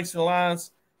about Langston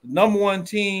Lions, the number 1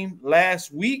 team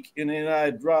last week, and then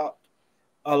I dropped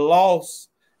a loss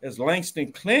as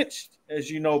Langston clinched, as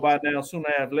you know by now, Sooner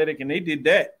Athletic, and they did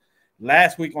that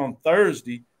last week on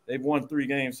Thursday. They've won 3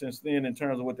 games since then in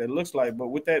terms of what that looks like. But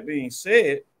with that being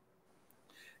said,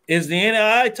 is the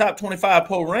NAI top 25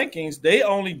 poll rankings, they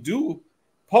only do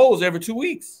polls every 2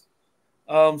 weeks.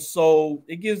 So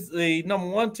it gives the number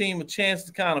 1 team a chance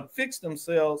to kind of fix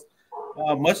themselves,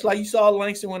 much like you saw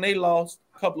Langston when they lost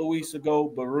a couple of weeks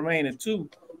ago, but remain at 2.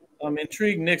 I'm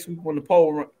intrigued next week when the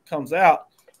poll comes out.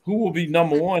 Who will be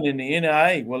number 1 in the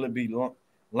NIA? Will it be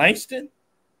Langston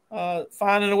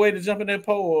finding a way to jump in that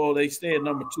poll, or they stay at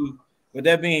number 2? With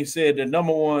that being said, the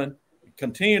number 1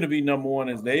 continue to be number 1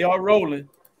 as they are rolling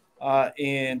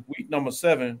in week number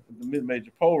 7 with the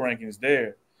mid-major poll rankings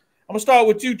there. I'm going to start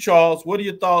with you, Charles. What are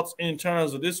your thoughts in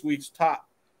terms of this week's top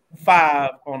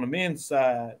 5 on the men's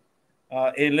side?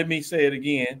 And let me say it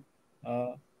again,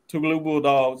 Tougaloo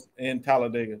Bulldogs and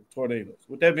Talladega Tornadoes.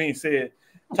 With that being said,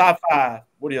 top 5,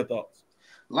 what are your thoughts?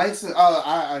 Langston,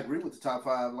 I agree with the top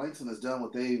 5. Langston has done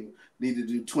what they need to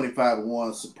do,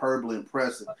 25-1, superbly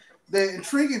impressive. the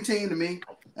intriguing team to me,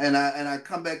 and I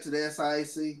come back to the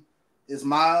SIAC, is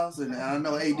Miles, and I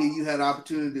know AD, you had an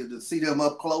opportunity to see them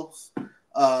up close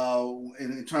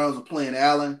in terms of playing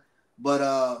Allen,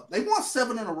 but they won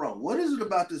 7 in a row. What is it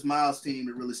about this Miles team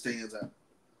that really stands out?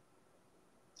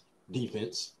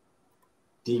 Defense,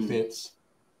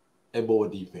 and more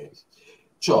defense.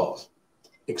 Charles,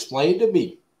 explain to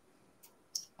me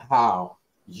how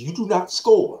you do not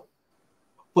score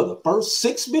for the first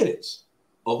 6 minutes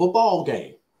of a ball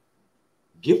game,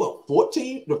 give up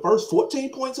the first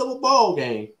 14 points of a ball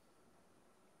game,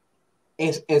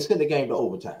 and send the game to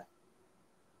overtime.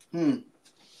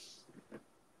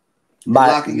 By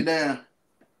locking it down.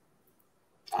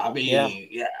 I mean,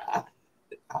 yeah.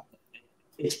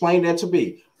 Explain that to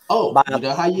me. Oh, you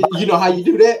know how you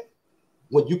do that?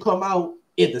 When you come out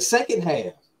in the second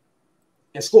half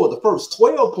and score the first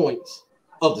 12 points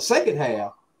of the second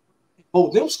half,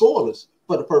 hold them scoreless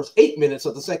for the first 8 minutes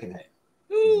of the second half.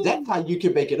 That's how you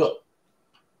can make it up.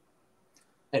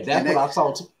 And that's what I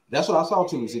saw. That's what I saw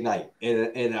Tuesday night,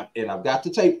 and I've got the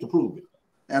tape to prove it.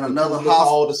 And another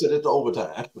hostile to sit at the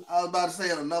overtime. I was about to say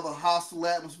another hostile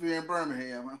atmosphere in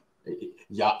Birmingham. Huh?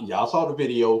 Y'all saw the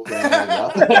video.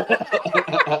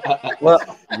 Well,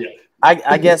 yeah.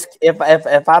 I guess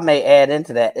if I may add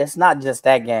into that, it's not just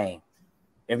that game.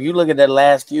 If you look at the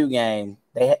last few games,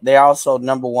 they're also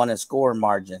number 1 in scoring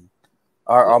margin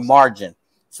or margin.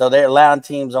 So they're allowing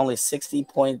teams only 60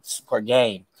 points per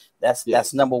game.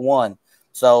 That's number 1.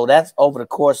 So that's over the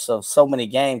course of so many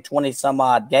games, 20 some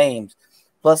odd games,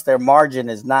 plus their margin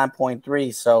is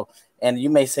 9.3. So, and you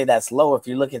may say that's low if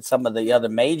you look at some of the other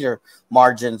major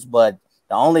margins, but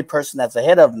the only person that's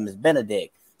ahead of them is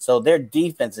Benedict. So their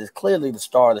defense is clearly the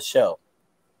star of the show.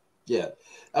 Yeah.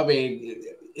 I mean,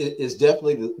 it's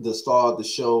definitely the star of the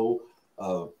show.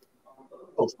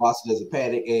 Coach Boston doesn't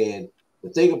panic. And the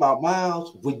thing about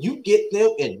Miles, when you get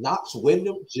them in Knox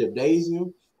Wyndham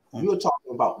Gymnasium, you're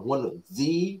talking about one of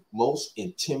the most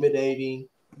intimidating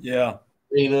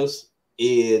arenas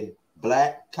in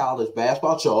Black college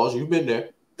basketball. Charles, you've been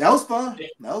there. That was fun.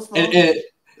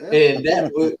 And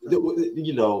that was,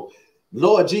 you know,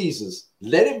 Lord Jesus,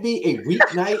 let it be a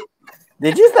weeknight.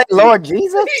 Did you say Lord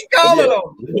Jesus? He calling him.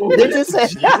 Did you say?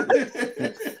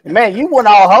 Man, you went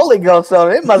all Holy Ghost, so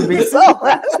it must be so.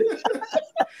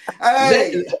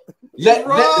 Hey,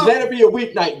 let it be a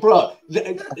weeknight, bro.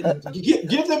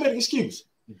 Give them an excuse.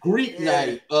 Greek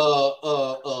night,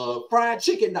 fried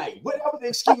chicken night, whatever the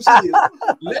excuse is.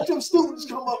 Let them students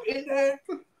come up in there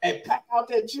and pack out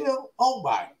that gym. Oh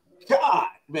my God,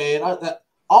 man!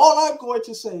 All I'm going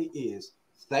to say is,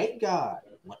 thank God,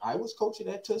 when I was coaching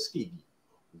at Tuskegee,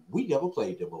 we never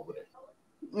played them over there.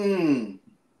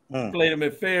 Played them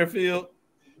at Fairfield.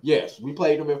 Yes, we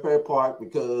played them in Fair Park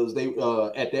because they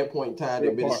at that point in time the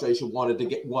administration wanted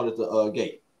the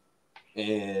gate,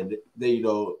 and they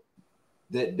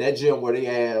that gym where they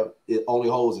have it only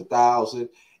holds 1,000,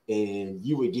 and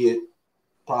you would get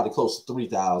probably close to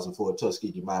 3,000 for a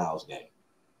Tuskegee Miles game.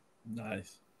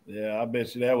 Nice, yeah, I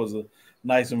bet you that was a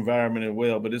nice environment as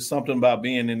well. But it's something about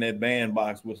being in that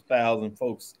bandbox with 1,000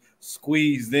 folks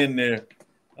squeezed in there,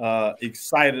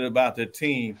 excited about their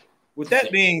team. With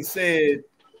that being said.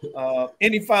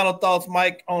 Any final thoughts,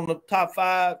 Mike, on the top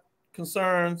 5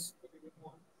 concerns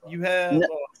you have?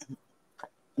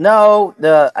 No,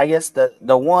 I guess the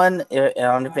one,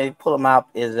 if they pull them out,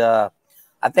 is I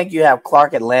think you have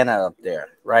Clark Atlanta up there,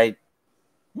 right?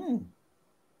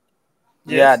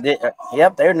 Yes. Yeah,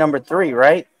 they're number 3,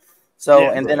 right? So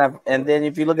and then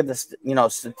if you look at the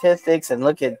statistics and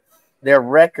look at their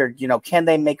record, can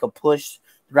they make a push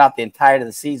throughout the entirety of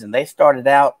the season? They started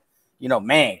out.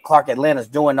 Clark Atlanta's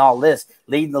doing all this,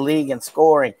 leading the league in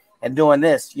scoring and doing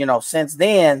this. Since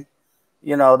then,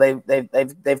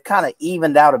 they've kind of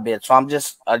evened out a bit. So I'm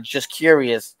just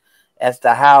curious as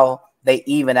to how they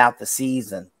even out the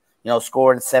season.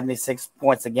 Scoring 76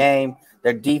 points a game.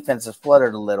 Their defense has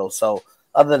fluttered a little. So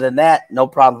other than that, no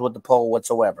problems with the poll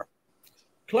whatsoever.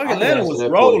 Clark Atlanta was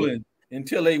rolling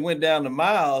until they went down to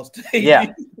Miles.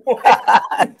 Yeah.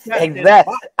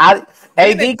 Exactly.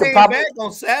 AD could probably back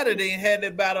on Saturday and had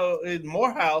that battle in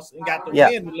Morehouse and got the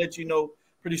win to let you know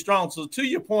pretty strong. So to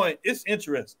your point, it's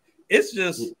interesting. It's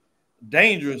just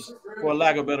dangerous, for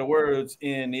lack of better words,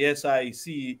 in the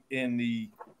SIAC in the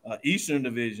Eastern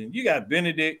Division. You got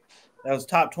Benedict, that was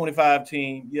top 25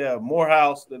 team. Yeah,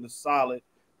 Morehouse, that is solid.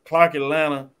 Clark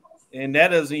Atlanta, and that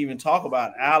doesn't even talk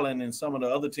about Allen and some of the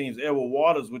other teams. Edward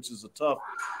Waters, which is a tough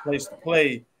place to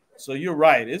play. So you're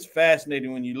right. It's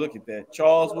fascinating when you look at that.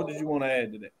 Charles, what did you want to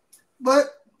add to that? But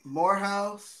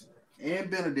Morehouse and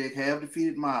Benedict have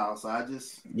defeated Miles. So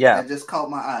that just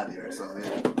caught my eye there. So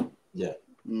yeah.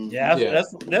 Yeah,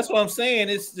 that's what I'm saying.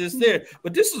 It's just there.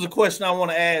 But this is a question I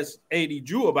want to ask AD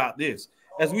Drew about this.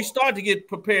 As we start to get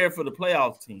prepared for the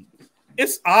playoff team,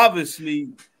 it's obviously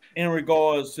in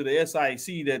regards to the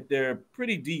SIC that they're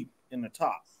pretty deep in the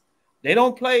top. They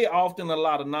don't play often a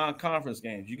lot of non-conference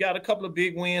games. You got a couple of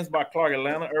big wins by Clark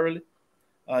Atlanta early.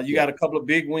 You got a couple of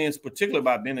big wins, particularly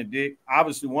by Benedict.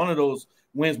 Obviously, one of those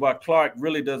wins by Clark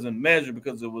really doesn't measure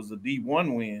because it was a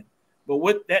D1 win. But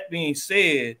with that being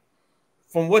said,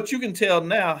 from what you can tell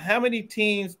now, how many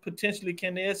teams potentially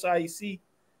can the SIC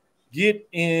get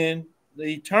in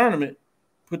the tournament,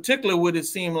 particularly would it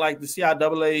seem like the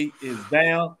CIAA is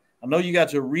down? I know you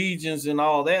got your regions and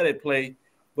all that at play,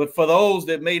 but for those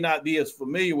that may not be as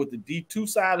familiar with the D2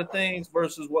 side of things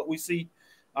versus what we see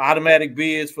automatic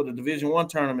bids for the Division I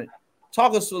tournament,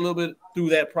 talk us a little bit through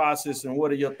that process and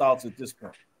what are your thoughts at this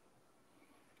point?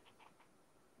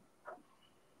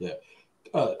 Yeah.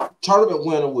 Tournament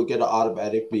winner would get an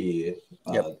automatic bid.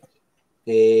 Yep.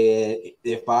 And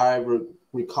if I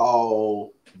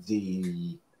recall,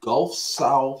 the Gulf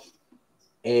South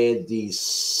and the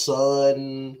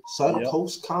Sun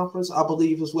Coast Conference, I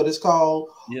believe is what it's called,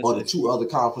 or the two other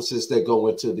conferences that go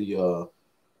into the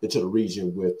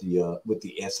region with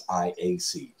the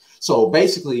SIAC. So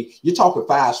basically, you're talking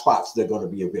 5 spots that are going to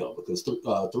be available because 3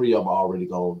 of them are already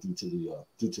gone due to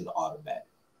the automatic.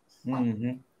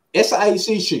 Mm-hmm.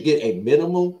 SIAC should get a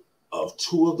minimum of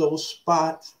 2 of those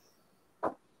spots.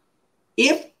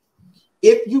 If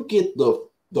you get the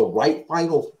right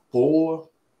Final 4,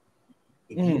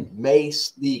 you may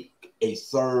sneak a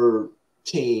 3rd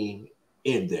team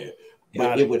in there.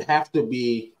 But it would have to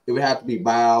be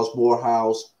Miles,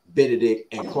 Morehouse,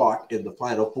 Benedict, and Clark in the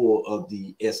Final 4 of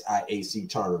the SIAC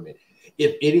tournament.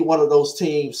 If any one of those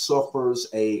teams suffers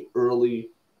a early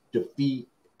defeat,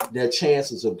 their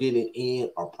chances of getting in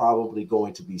are probably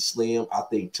going to be slim. I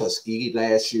think Tuskegee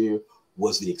last year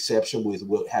was the exception with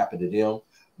what happened to them.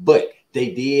 But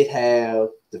they did have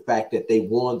the fact that they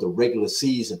won the regular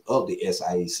season of the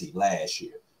SIAC last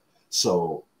year.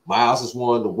 So Miles has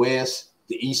won the West.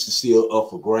 The East is still up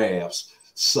for grabs.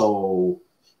 So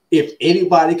if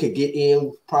anybody could get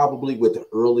in probably with an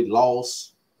early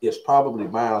loss, it's probably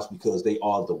Miles because they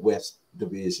are the Western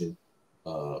Division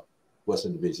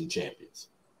champions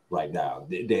right now.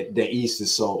 The East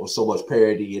is so much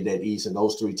parity in that East, and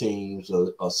those 3 teams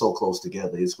are so close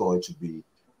together. It's going to be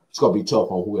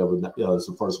tough on whoever is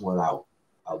the first one out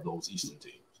of those Eastern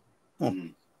teams. Mm-hmm.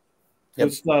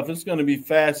 Good stuff. It's going to be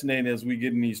fascinating as we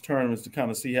get in these tournaments to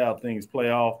kind of see how things play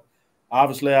off.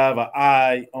 Obviously, I have an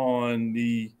eye on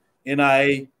the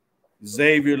NIA.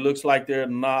 Xavier looks like they're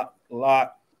not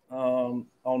locked on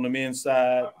the men's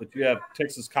side, but you have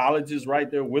Texas colleges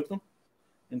right there with them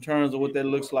in terms of what that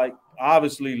looks like.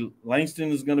 Obviously,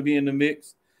 Langston is going to be in the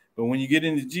mix, but when you get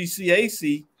into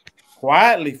GCAC,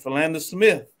 quietly, Philander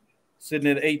Smith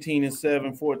sitting at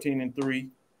 18-7, 14-3,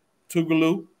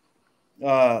 Tougaloo,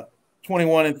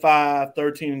 21-5,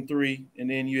 13-3, and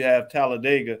then you have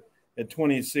Talladega at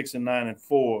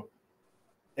 26-9-4.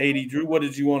 AD Drew, what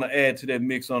did you want to add to that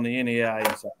mix on the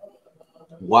NAIA side?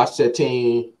 Watch that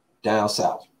team down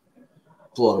south,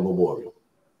 Florida Memorial.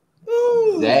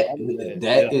 Ooh,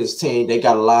 that is team. They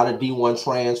got a lot of D1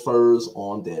 transfers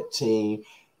on that team.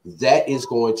 That is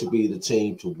going to be the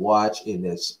team to watch in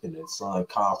that Sun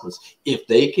Conference. If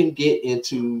they can get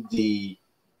into the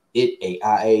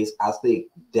NAIAs, I think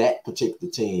that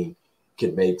particular team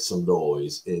can make some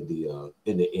noise in the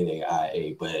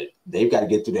NAIA. But they've got to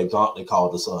get through that gauntlet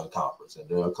called the Sun Conference, and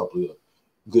there are a couple of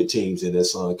good teams in that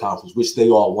Sun Conference, which they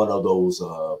are one of those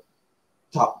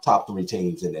top 3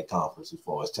 teams in that conference as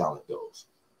far as talent goes.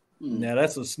 Now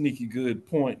that's a sneaky good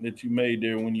point that you made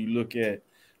there when you look at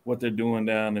what they're doing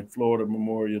down in Florida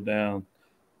Memorial,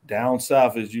 down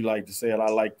south, as you like to say it. I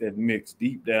like that mix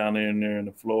deep down there in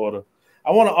the Florida.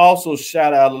 I want to also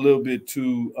shout out a little bit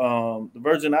to the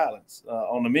Virgin Islands.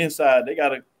 On the men's side, they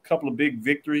got a couple of big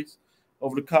victories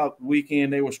over the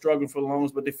weekend. They were struggling for the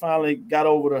longest, but they finally got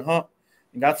over the hump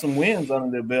and got some wins under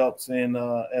their belts. And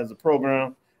as a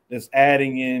program that's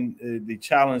adding in the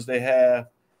challenge they have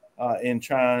in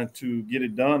trying to get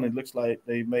it done, it looks like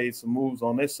they made some moves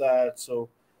on this side. So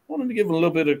I wanted to give them a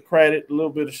little bit of credit, a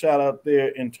little bit of shout out there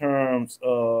in terms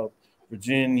of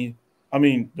the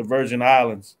Virgin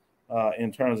Islands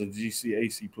in terms of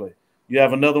GCAC play. You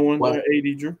have another one there,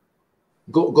 AD Drew?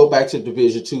 Go back to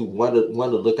Division II. One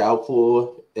to look out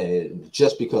for, and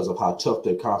just because of how tough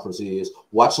their conference is,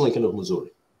 watch Lincoln of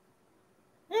Missouri.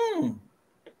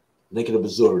 Lincoln of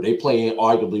Missouri. They playing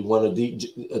arguably one of the,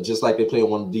 just like they play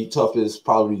one of the toughest,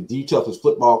 probably the toughest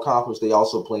football conference. They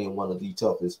also playing one of the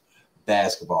toughest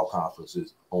basketball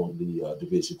conferences on the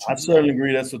Division II. I certainly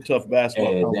agree. That's a tough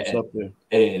basketball conference up there.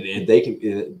 And if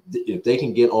they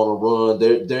can get on a run,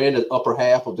 they're in the upper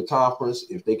half of the conference.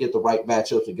 If they get the right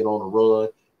matchups and get on a run,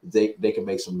 they can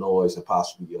make some noise and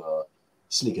possibly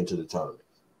sneak into the tournament.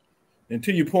 And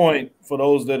to your point, for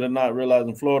those that are not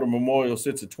realizing, Florida Memorial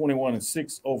sits at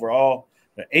 21-6 overall.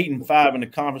 They're 8-5 in the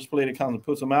conference play. That kind of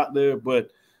puts them out there. But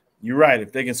you're right.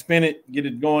 If they can spin it, get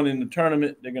it going in the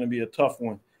tournament, they're going to be a tough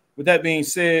one. With that being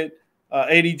said,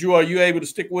 AD Drew, are you able to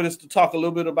stick with us to talk a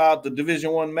little bit about the Division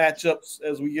I matchups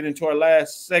as we get into our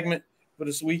last segment for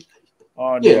this week?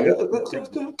 Yeah,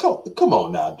 come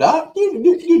on now, Doc.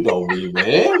 You know me,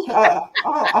 man.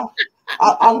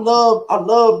 I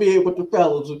love being with the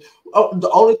fellas. The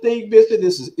only thing missing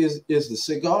is the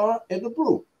cigar and the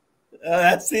brew.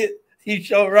 That's it. He's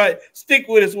so right. Stick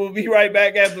with us. We'll be right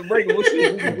back after the break. We'll see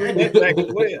if we can bring that back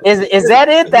as well. Is that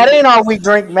it? That ain't all we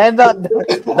drink, man. Don't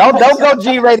go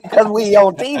G-rated because we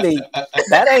on TV.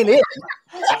 That ain't it.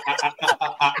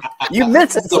 You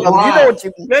missing something. You know what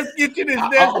you. Let's get to this.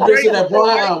 I'm missing that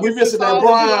brown. We missing that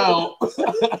brown.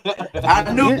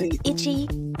 I knew Itchy,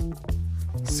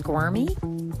 squirmy,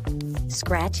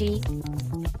 scratchy,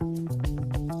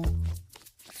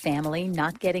 family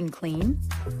not getting clean.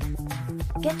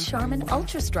 Get Charmin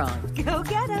Ultra Strong. Go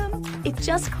get 'em. It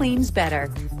just cleans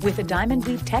better. With a diamond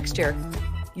weave texture,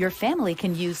 your family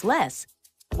can use less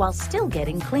while still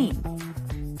getting clean.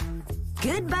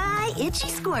 Goodbye, itchy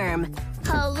squirm.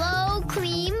 Hello,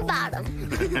 clean bottom.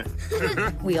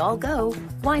 We all go.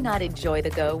 Why not enjoy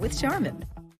the go with Charmin?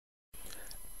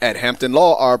 At Hampton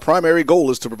Law, our primary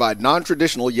goal is to provide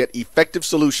non-traditional yet effective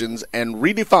solutions and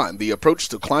redefine the approach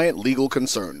to client legal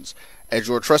concerns. As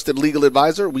your trusted legal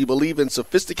advisor, we believe in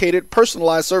sophisticated,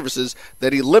 personalized services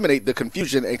that eliminate the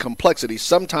confusion and complexity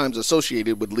sometimes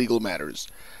associated with legal matters.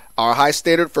 Our high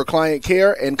standard for client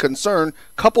care and concern,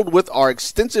 coupled with our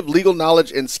extensive legal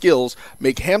knowledge and skills,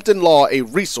 make Hampton Law a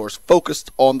resource focused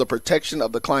on the protection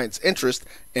of the client's interest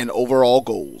and overall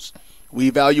goals. We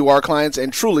value our clients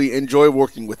and truly enjoy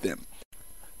working with them.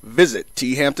 Visit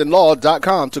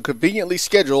thamptonlaw.com to conveniently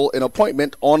schedule an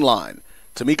appointment online.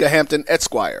 Tamika Hampton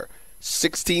Esquire,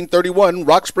 1631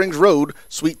 Rock Springs Road,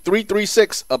 Suite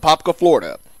 336, Apopka,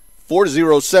 Florida,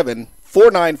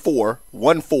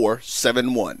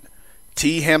 407-494-1471.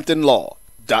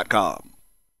 thamptonlaw.com.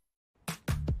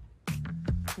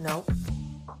 Nope.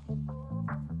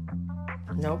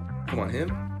 Nope. Come on,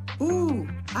 him. Ooh,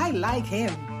 I like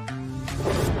him.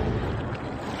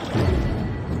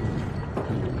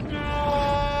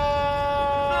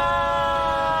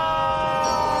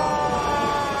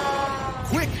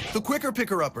 Quick, the quicker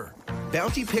picker-upper.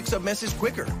 Bounty picks up messes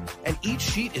quicker, and each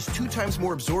sheet is 2 times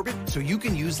more absorbent, so you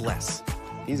can use less.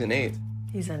 He's an 8.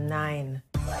 He's a 9.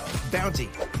 Bounty,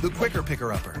 the quicker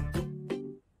picker-upper.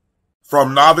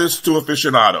 From novice to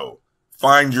aficionado,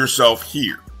 find yourself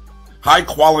here. High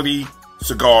quality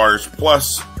cigars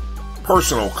plus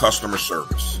personal customer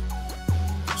service.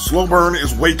 Slow Burn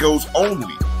is Waco's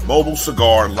only mobile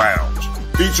cigar lounge,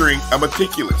 featuring a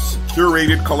meticulous,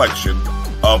 curated collection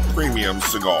of premium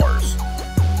cigars.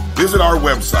 Visit our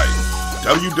website,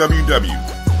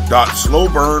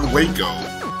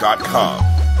 www.slowburnwaco.com.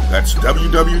 That's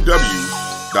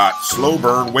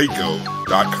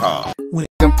www.slowburnwaco.com.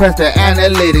 Compress the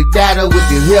analytic data with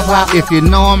the hip hop. If you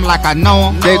know them like I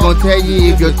know them, they gon' tell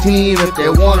you if your team, if they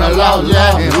want to lose,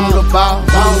 and who the ball.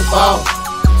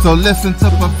 So listen to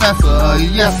Professor,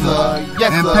 yes sir,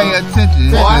 and pay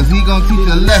attention, cause he gon' teach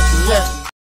a lesson.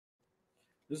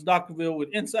 This is Dr. Cavil with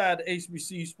Inside the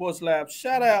HBCU Sports Lab.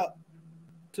 Shout out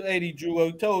to AD Drew.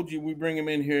 I told you we bring him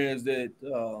in here as that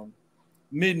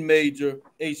mid-major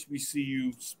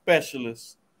HBCU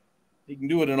specialist. He can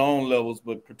do it in own levels,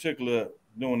 but particularly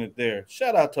doing it there.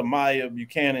 Shout out to Maya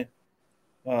Buchanan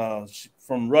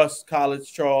from Russ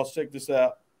College. Charles, check this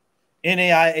out.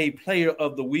 NAIA Player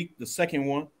of the Week, the second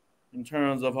one in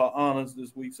terms of her honors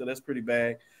this week, so that's pretty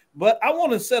bad. But I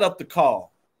want to set up the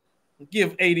call.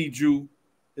 Give AD Drew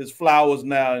his flowers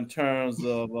now in terms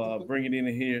of bringing it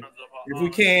in here. If we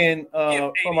can,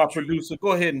 from our producer,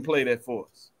 go ahead and play that for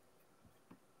us.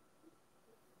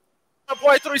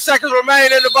 1.3 seconds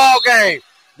remain in the ball game.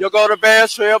 You'll go to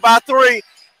Bears trail by 3.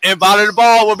 Inbounding the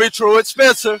ball will be Truett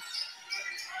Spencer.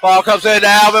 Ball comes in to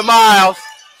Alvin Miles.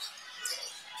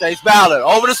 Chase Ballard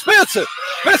over to Spencer.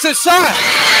 Spencer shot.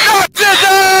 Knocked it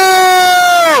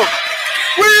down!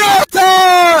 We are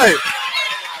time!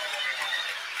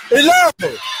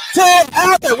 11, 10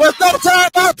 after with no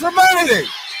timeout remaining.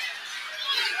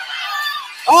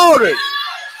 Aldridge.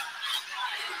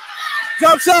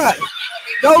 Jump shot.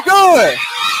 No good.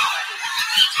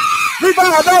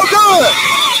 Rebound, no good.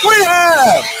 We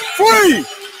have free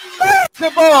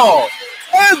basketball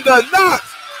in the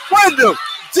Knox Wyndham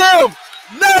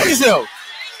Gymnasium.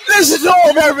 Listen to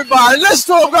him, everybody.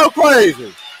 Listen to him go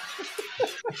crazy.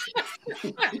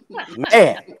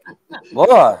 Man,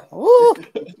 boy. Woo.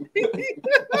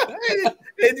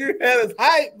 And you had his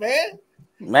hype, man.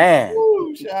 Man.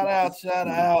 Woo, shout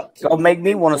out. Gonna make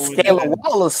me want to scale a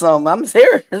wall or something. I'm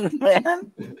serious,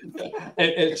 man.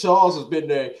 And Charles has been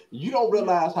there. You don't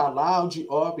realize how loud you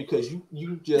are because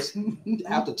you just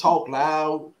have to talk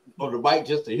loud on the mic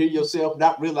just to hear yourself,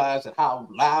 not realizing how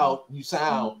loud you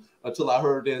sound until I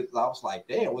heard this. I was like,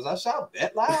 damn, was I shouting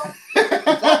that loud?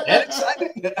 That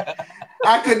excited?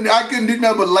 I couldn't do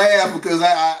nothing but laugh because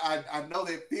I know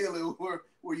that feeling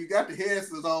where you got the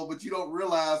headsets on, but you don't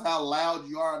realize how loud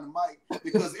you are on the mic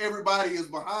because everybody is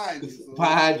behind you. So.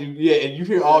 Behind you, yeah, and you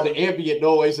hear all the ambient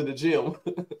noise in the gym.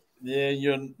 Yeah,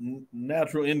 your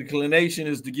natural inclination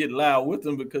is to get loud with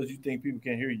them because you think people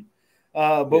can't hear you.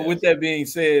 But with that being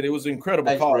said, it was an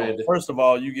incredible call. Brandon. First of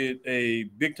all, you get a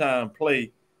big time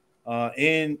play.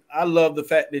 And I love the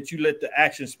fact that you let the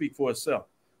action speak for itself.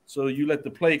 So you let the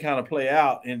play kind of play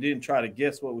out and didn't try to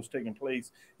guess what was taking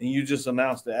place, and you just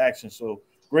announced the action. So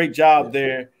great job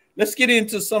there. Let's get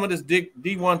into some of this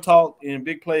D1 talk and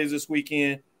big plays this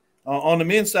weekend. On the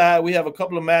men's side, we have a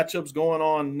couple of matchups going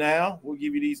on now. We'll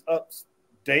give you these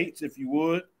updates if you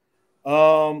would.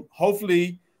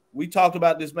 Hopefully, we talked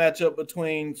about this matchup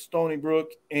between Stony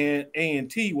Brook and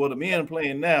A&T. Well, the men are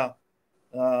playing now.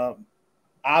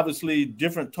 Obviously,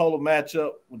 different total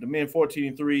matchup with the men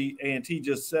 14-3, A&T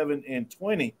just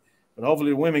 7-20. But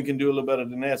hopefully the women can do a little better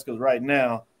than that because right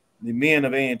now the men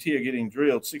of A&T are getting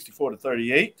drilled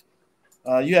 64-38.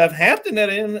 You have Hampton that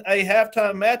in a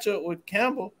halftime matchup with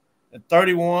Campbell at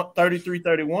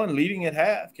 33-31, leading at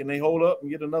half. Can they hold up and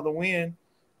get another win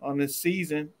on this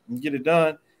season and get it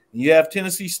done? And you have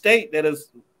Tennessee State that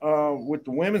is with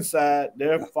the women's side.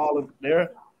 They're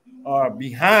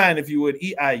behind, if you would,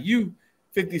 EIU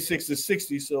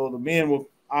 56-60. So the men will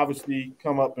obviously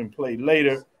come up and play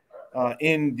later.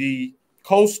 In the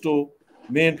Coastal,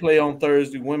 men play on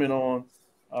Thursday, women on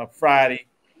Friday.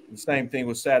 The same thing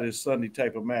with Saturday, Sunday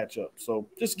type of matchup. So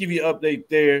just give you an update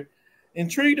there.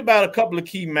 Intrigued about a couple of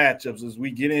key matchups as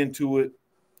we get into it.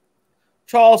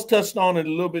 Charles touched on it a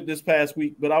little bit this past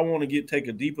week, but I want to take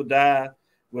a deeper dive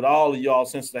with all of y'all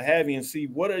since the heavy and see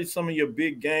what are some of your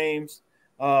big games.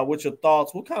 What's your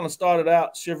thoughts? What kind of started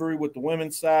out chivalry with the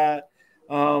women's side,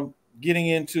 getting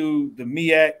into the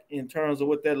MEAC in terms of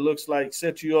what that looks like,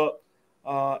 set you up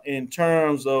in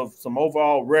terms of some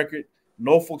overall record.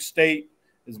 Norfolk State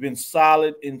has been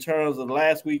solid in terms of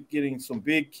last week getting some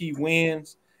big key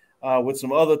wins with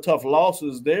some other tough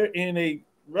losses. They're in a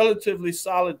relatively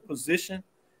solid position.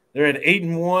 They're at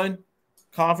 8-1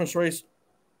 conference race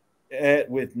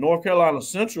with North Carolina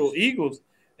Central Eagles.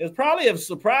 It's probably have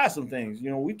surprised some things. You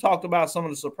know, we talked about some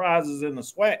of the surprises in the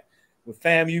SWAC with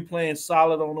FAMU playing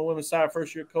solid on the women's side,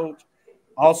 first-year coach.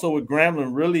 Also with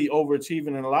Grambling really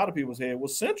overachieving in a lot of people's head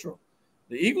was Central.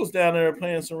 The Eagles down there are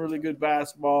playing some really good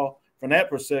basketball from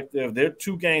that perspective. They're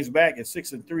 2 games back at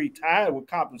 6-3, tied with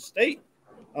Coppin State,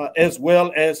 as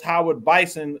well as Howard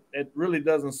Bison. It really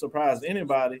doesn't surprise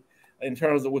anybody in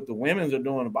terms of what the women's are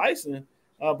doing to Bison,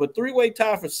 but 3-way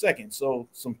tie for second. So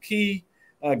some key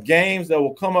games that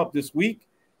will come up this week.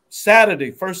 Saturday,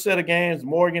 first set of games,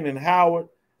 Morgan and Howard.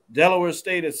 Delaware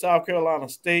State at South Carolina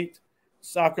State.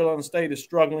 South Carolina State is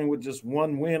struggling with just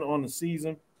 1 win on the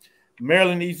season.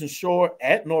 Maryland Eastern Shore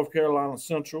at North Carolina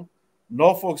Central.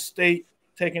 Norfolk State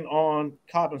taking on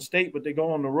Coppin State, but they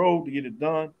go on the road to get it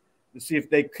done, to see if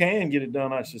they can get it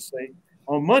done, I should say.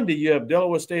 On Monday, you have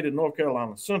Delaware State at North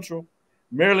Carolina Central.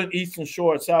 Maryland Eastern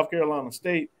Shore at South Carolina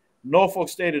State. Norfolk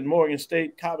State and Morgan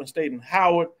State, Coppin State and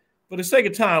Howard. For the sake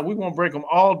of time, we won't break them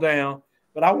all down,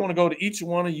 but I want to go to each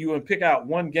one of you and pick out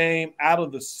one game out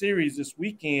of the series this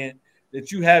weekend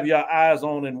that you have your eyes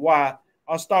on and why.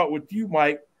 I'll start with you,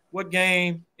 Mike. What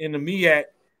game in the MEAC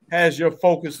has your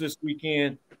focus this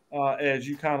weekend as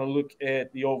you kind of look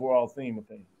at the overall theme of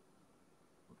things?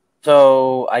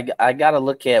 So I got to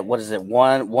look at, what is it,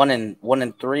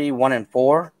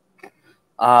 1-3,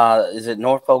 1-4. Is it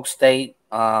Norfolk State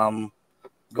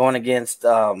going against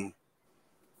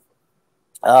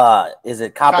is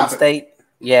it Coppin State?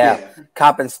 Yeah,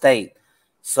 Coppin State.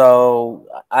 So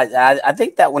I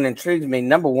think that one intrigues me.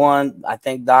 Number one, I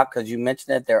think, Doc, because you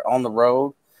mentioned that they're on the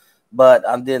road, but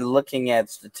I'm then looking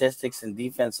at statistics and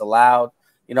defense allowed.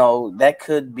 You know, that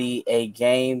could be a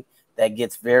game that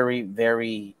gets very,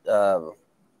 very, I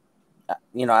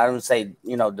don't say,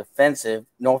 defensive.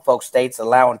 Norfolk State's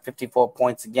allowing 54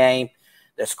 points a game.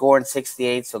 They're scoring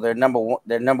 68, so they're number one.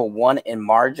 They're number one in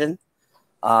margin.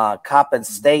 Coppin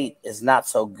State is not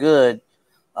so good.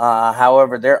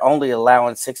 However, they're only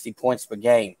allowing 60 points per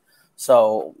game.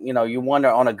 So, you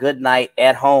wonder on a good night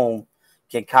at home,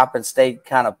 can Coppin State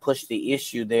kind of push the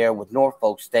issue there with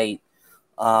Norfolk State?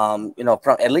 From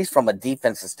at least from a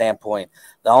defensive standpoint.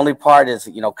 The only part is,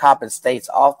 Coppin State's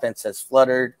offense has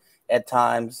fluttered at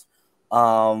times.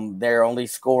 They're only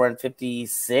scoring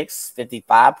 56,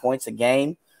 55 points a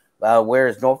game,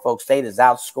 whereas Norfolk State is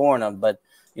outscoring them. But,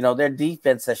 their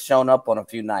defense has shown up on a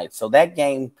few nights. So that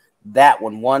game, that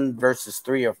one versus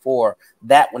 3 or 4,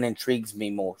 that one intrigues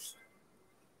me most.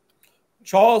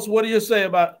 Charles, what do you say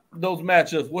about those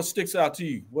matchups? What sticks out to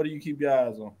you? What do you keep your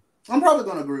eyes on? I'm probably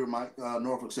going to agree with Mike.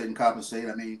 Norfolk State and Coppin State.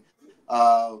 I mean,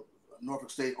 Norfolk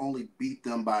State only beat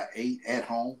them by 8 at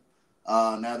home.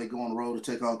 Now they go on the road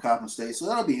to take on Coppin State, so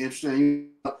that'll be interesting.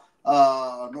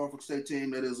 Norfolk State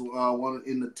team that is one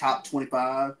in the top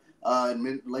 25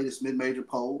 latest mid-major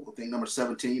poll. I think number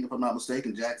 17, if I'm not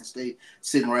mistaken. Jackson State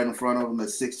sitting right in front of them at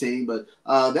 16. But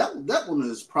that one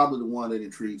is probably the one that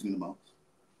intrigues me the most.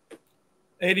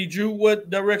 Eddie Drew, what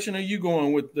direction are you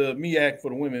going with the MEAC for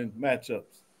the women's matchups?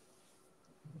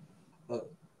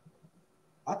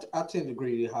 I tend to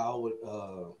agree with Howard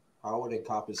and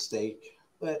Coppin State,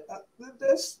 but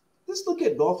let's look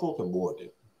at Norfolk and Morgan.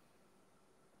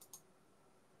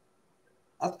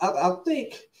 I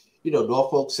think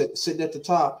Norfolk sitting at the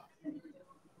top,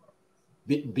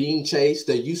 being chased.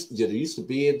 They're used to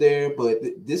being there, but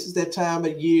this is that time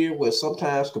of year where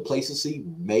sometimes complacency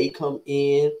may come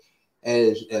in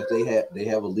as they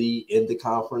have a lead in the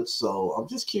conference. So I'm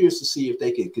just curious to see if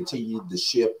they can continue the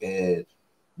ship and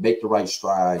make the right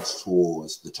strides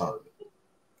towards the tournament.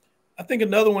 I think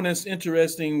another one that's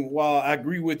interesting, while I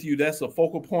agree with you, that's a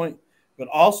focal point, but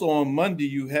also on Monday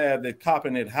you have that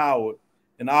Coppin at Howard.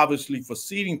 And obviously for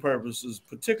seeding purposes,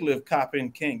 particularly if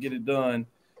Coppin can't get it done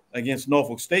against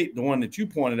Norfolk State, the one that you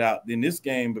pointed out, then this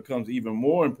game becomes even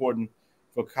more important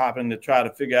for Coppin to try to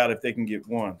figure out if they can get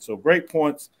one. So great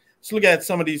points. Let's look at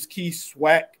some of these key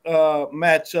SWAC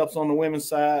matchups on the women's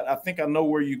side. I think I know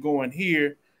where you're going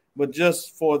here, but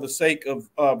just for the sake of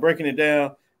breaking it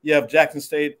down, you have Jackson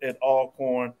State at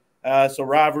Alcorn. It's a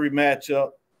rivalry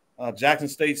matchup. Jackson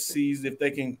State sees if they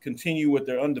can continue with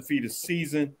their undefeated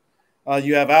season.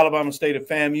 You have Alabama State at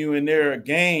FAMU in their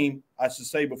game. I should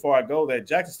say before I go that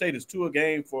Jackson State is 2 a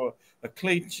game for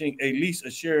clinching at least a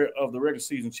share of the regular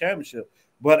season championship.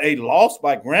 But a loss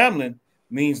by Grambling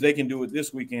means they can do it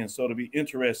this weekend. So it'll be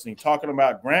interesting. Talking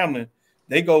about Grambling,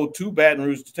 they go to Baton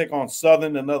Rouge to take on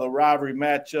Southern, another rivalry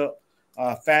matchup.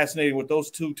 Fascinating with those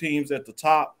two teams at the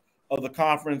top of the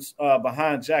conference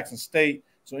behind Jackson State.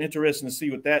 So interesting to see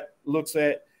what that looks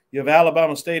at. You have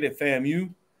Alabama State at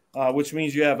FAMU, which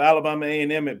means you have Alabama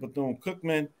A&M at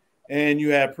Bethune-Cookman, and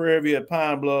you have Prairie View at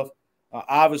Pine Bluff.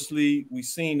 Obviously, we've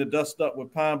seen the dust up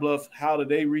with Pine Bluff. How do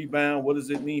they rebound? What does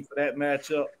it mean for that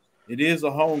matchup? It is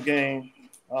a home game,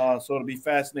 so it'll be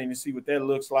fascinating to see what that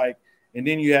looks like. And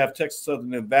then you have Texas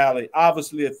Southern and Valley.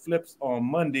 Obviously, it flips on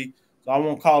Monday, so I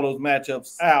won't call those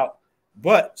matchups out.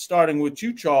 But starting with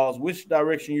you, Charles, which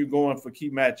direction you going for key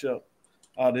matchup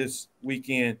this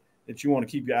weekend that you want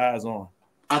to keep your eyes on?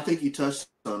 I think you touched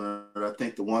on it. I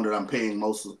think the one that I'm paying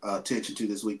most attention to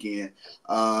this weekend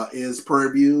is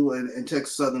Prairie View and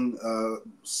Texas Southern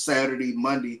Saturday,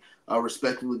 Monday,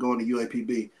 respectively, going to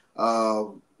UAPB.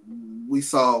 We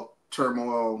saw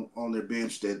turmoil on their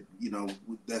bench that,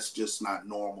 that's just not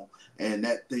normal. And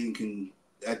that thing can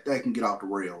get off the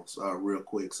rails real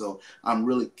quick. So I'm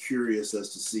really curious as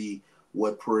to see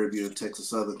what Prairie View and Texas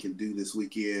Southern can do this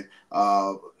weekend.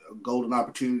 Golden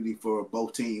opportunity for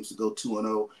both teams to go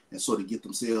 2-0 and sort of get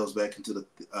themselves back into the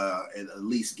and at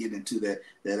least get into that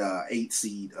 8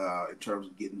 seed in terms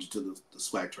of getting into the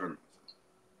SWAC tournament.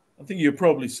 I think you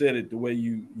probably said it the way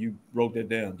you wrote that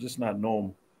down. Just not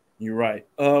normal. You're right.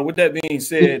 With that being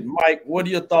said, Mike, what are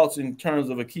your thoughts in terms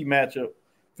of a key matchup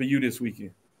for you this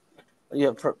weekend?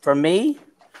 Yeah, for me,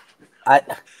 I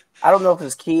don't know if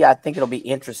it's key. I think it'll be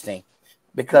interesting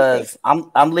because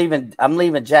I'm leaving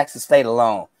Jackson State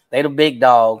alone. They the big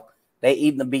dog. They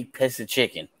eating the big piece of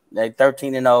chicken. They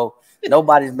 13-0.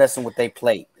 Nobody's messing with their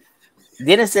plate.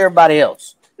 Then it's everybody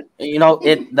else.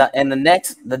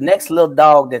 The next little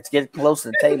dog that's getting close to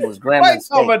the table is Grambling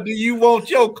State. But do you want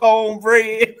your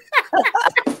cornbread?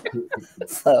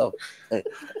 So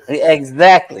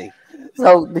exactly.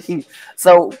 So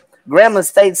Grambling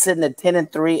State sitting at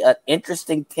 10-3, an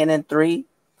interesting 10-3.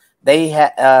 They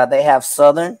have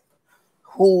Southern,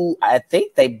 who I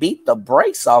think they beat the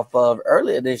brakes off of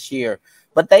earlier this year,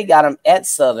 but they got them at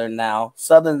Southern now.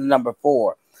 Southern's number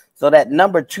 4. So that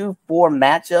number 2-4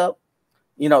 matchup,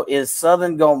 is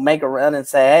Southern gonna make a run and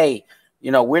say, hey,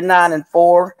 we're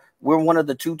 9-4. We're one of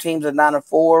the 2 teams at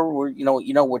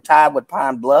 9-4. We're tied with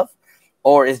Pine Bluff.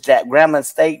 Or is Jack Grambling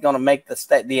State going to make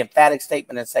the emphatic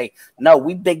statement and say, no,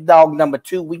 we big dog number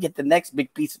 2. We get the next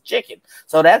big piece of chicken.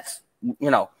 So that's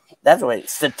the way.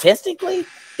 Statistically,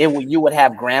 you would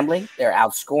have Grambling. They're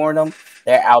outscoring them.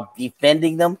 They're out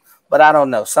defending them. But I don't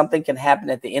know. Something can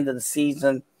happen at the end of the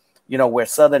season, where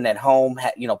Southern at home,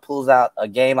 pulls out a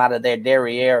game out of their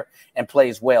derriere and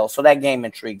plays well. So that game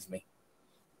intrigues me.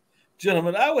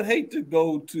 Gentlemen, I would hate to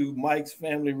go to Mike's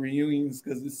family reunions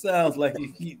because it sounds like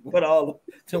what all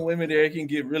the women there can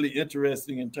get really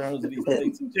interesting in terms of these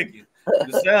plates of chicken.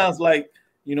 It sounds like,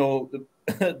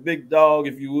 the big dog,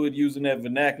 if you would, using that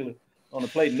vernacular on the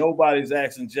plate. Nobody's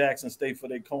asking Jackson State for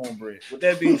their cornbread. With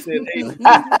that being said,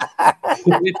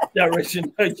 which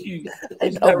direction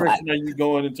are you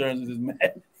going in terms of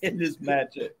this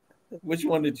matchup? Which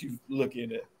one did you look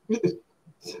at?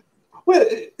 Well,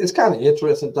 it's kind of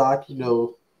interesting, Doc,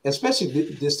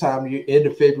 especially this time of year, end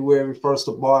of February, 1st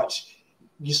of March,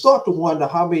 you start to wonder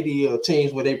how many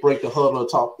teams when they break the huddle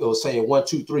talk saying 1,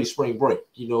 2, 3 spring break.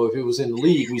 If it was in the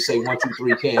league, we say 1, 2,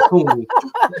 3 Cancun,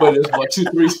 but it's 1, 2,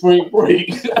 3 spring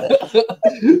break.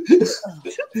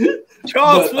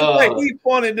 Charles looked like he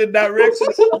pointed the direction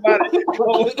of somebody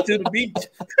going to the beach.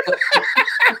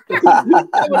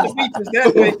 The beach is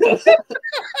that way.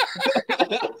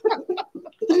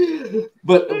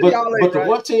 But the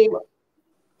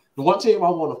one team I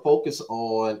want to focus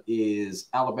on is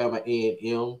Alabama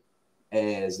A&M,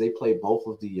 as they play both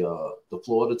of the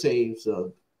Florida teams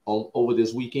over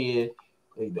this weekend.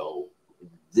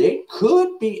 There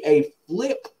could be a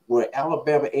flip where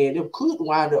Alabama A&M could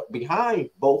wind up behind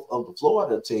both of the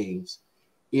Florida teams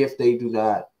if they do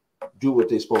not do what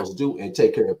they're supposed to do and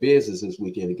take care of business this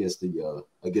weekend against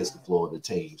the Florida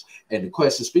teams. And the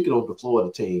question, speaking of the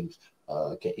Florida teams,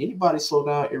 can anybody slow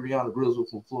down Ariana Grizzle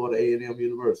from Florida A&M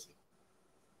University?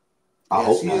 I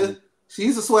hope not.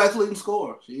 She's a SWAC leading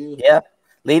scorer. Yeah,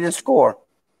 leading scorer.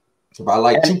 By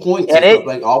like 2 points,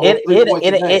 almost 3 points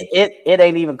a game. It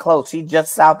ain't even close. She's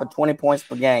just south of 20 points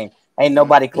per game. Ain't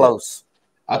nobody close.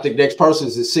 I think next person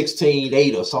is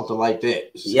 16-8 or something like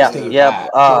that.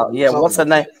 What's her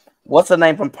name? What's her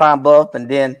name from Pine Bluff? And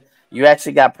then you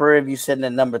actually got Prairie View sitting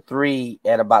at number 3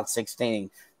 at about 16.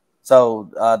 So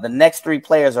the next 3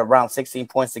 players are around 16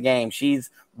 points a game.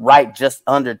 She's right just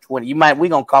under 20. We're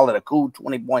gonna call it a cool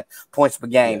 20 points per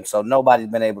game. Yeah. So nobody's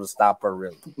been able to stop her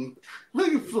really.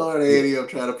 Look at Florida A&M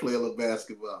trying to play a little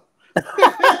basketball.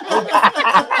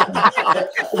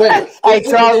 Hey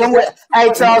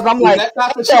Charles, I'm like, ain't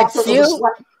that cute?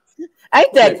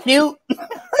 Ain't that cute?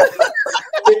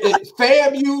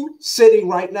 FAMU sitting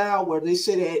right now where they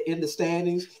sit at in the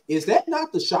standings, is that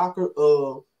not the shocker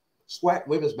of SWAC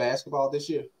women's basketball this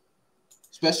year?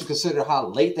 Especially considering how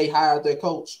late they hired their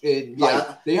coach. And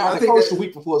they hired their coach the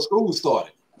week before school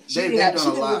started. She didn't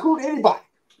recruit anybody.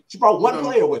 She brought one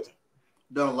player with her.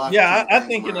 Done a lot. Yeah, I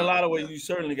think in a lot of ways you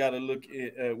certainly got to look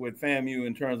at with FAMU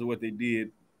in terms of what they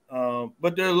did.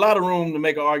 But there's a lot of room to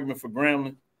make an argument for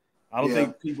Grambling. I don't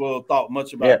think people thought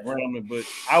much about Grambling, but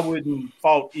I wouldn't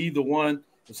fault either one.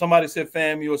 If somebody said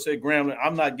FAMU or said Grambling,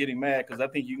 I'm not getting mad because I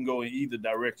think you can go in either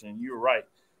direction. You're right.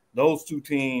 Those 2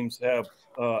 teams have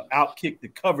outkicked the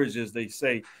coverage, as they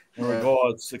say, in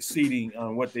regards to succeeding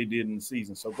on what they did in the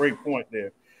season. So great point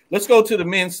there. Let's go to the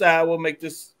men's side. We'll make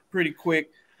this pretty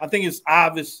quick. I think it's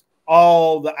obvious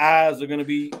all the eyes are going to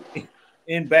be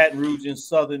in Baton Rouge and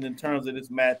Southern in terms of this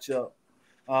matchup,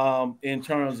 in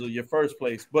terms of your first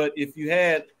place. But if you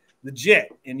had the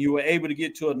Jet and you were able to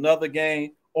get to another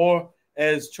game, or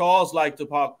as Charles liked to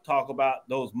talk about,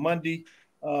 those Monday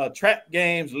trap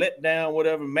games, let down,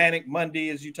 whatever, Manic Monday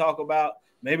as you talk about,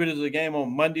 maybe there's a game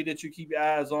on Monday that you keep your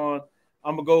eyes on.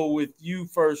 I'm going to go with you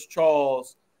first,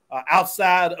 Charles.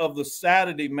 Outside of the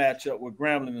Saturday matchup with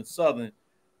Grambling and Southern,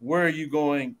 where are you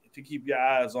going to keep your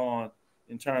eyes on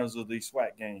in terms of these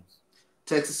SWAC games?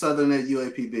 Texas Southern at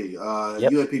UAPB.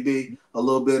 UAPB a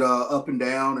little bit up and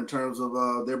down in terms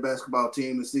of their basketball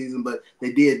team this season, but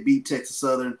they did beat Texas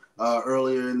Southern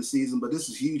earlier in the season. But this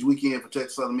is a huge weekend for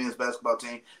Texas Southern men's basketball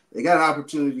team. They got an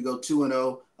opportunity to go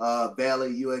 2-0,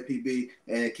 Valley, UAPB,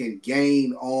 and it can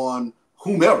gain on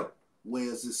whomever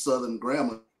wins this Southern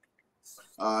Grambling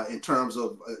in terms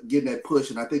of getting that push.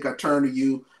 And I think I turned to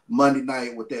you Monday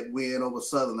night with that win over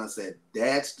Southern. I said,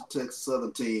 that's the Texas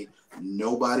Southern team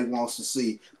nobody wants to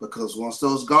see, because once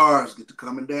those guards get to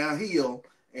coming downhill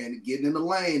and getting in the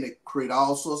lane, they create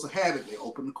all sorts of havoc. They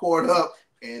open the court up,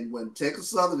 and when Texas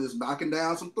Southern is knocking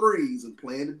down some threes and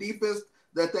playing the defense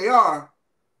that they are,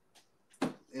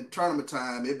 in tournament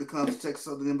time, it becomes Texas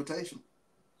Southern Invitation.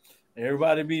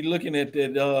 Everybody be looking at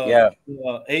that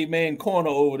 8-man corner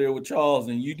over there with Charles,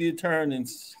 and you did turn and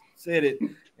said it,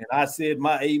 and I said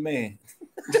my amen.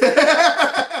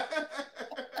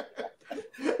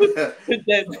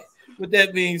 With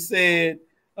that being said,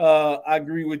 I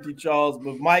agree with you, Charles.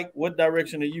 But Mike, what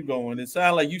direction are you going? It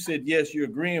sounds like you said yes, you're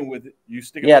agreeing with it. You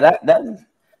sticking? And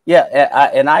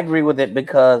I agree with it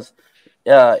because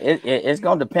it's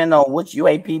going to depend on which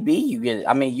UAPB you get.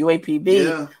 I mean,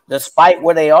 UAPB, despite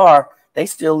where they are, they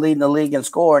still leading the league in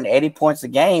scoring 80 points a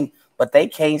game, but they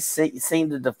can't seem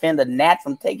to defend the Nat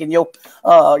from taking your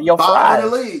bottom fries.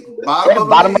 of the league.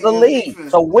 Bottom of the league.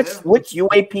 So which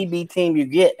UAPB team you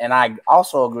get? And I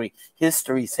also agree.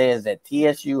 History says that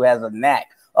TSU has a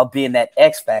knack of being that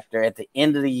X factor at the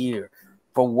end of the year.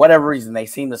 For whatever reason, they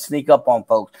seem to sneak up on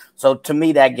folks. So to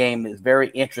me, that game is very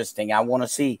interesting. I want to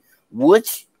see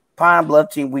which Pine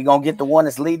Bluff team we gonna get, the one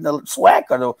that's leading the SWAC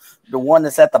or the one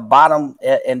that's at the bottom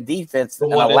in defense the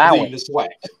and one allowing that's leading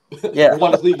the SWAC. Yeah, the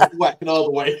one that's leading the SWAC the other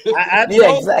way.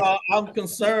 Exactly. I'm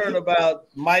concerned about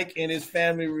Mike and his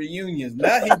family reunions.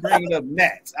 Now he bringing up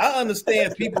Nats. I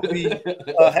understand people be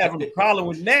having a problem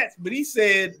with Nats, but he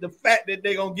said the fact that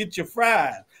they're gonna get you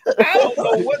fried. I don't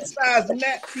know what size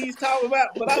Nats he's talking about,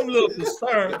 but I'm a little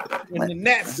concerned when the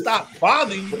Nats stop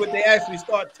bothering you, but they actually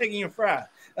start taking your fries.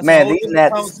 That's a whole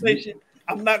different conversation.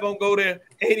 I'm not gonna go there.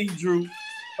 Eddie Drew,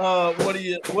 what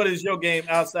is your game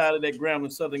outside of that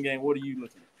Grambling Southern game? What are you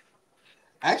looking at?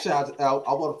 Actually, I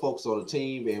want to focus on the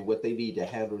team and what they need to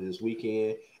handle this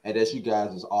weekend, and that's you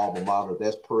guys' alma mater.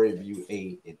 That's Prairie View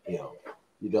A and M.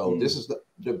 You know, this is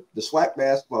the SWAC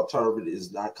basketball tournament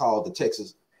is not called the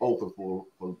Texas Open for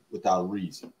without a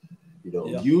reason. You know,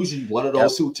 usually one of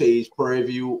those two teams, Prairie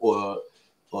View or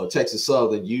Texas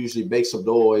Southern, usually make some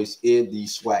noise in the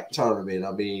SWAC tournament.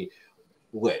 I mean,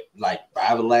 like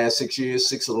 5 of the last 6 years,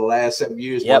 6 of the last 7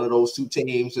 years, one of those two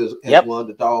teams has won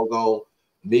the doggone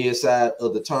men's side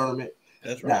of the tournament.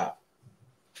 That's right. Now,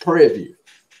 Prairie View,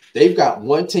 they've got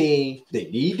one team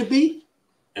they need to beat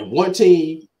and one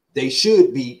team they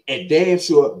should beat and damn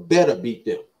sure better beat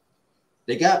them.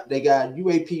 They got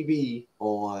UAPB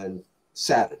on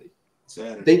Saturday.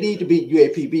 They need to beat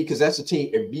UAPB because that's a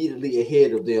team immediately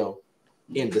ahead of them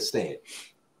in the stand.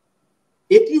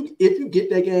 If you get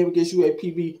that game against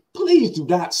UAPB, please do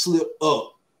not slip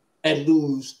up and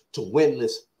lose to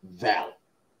winless Valley.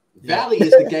 Valley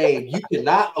is the game you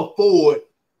cannot afford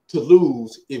to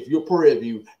lose if you're Prairie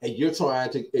View and you're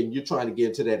trying to get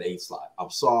into that 8 slot. I'm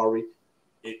sorry,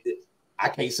 I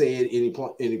can't say it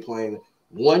any plainer.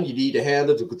 One, you need to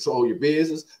handle to control your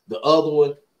business. The other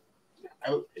one,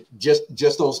 just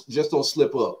don't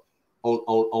slip up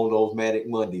on those Manic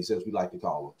Mondays, as we like to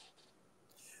call them.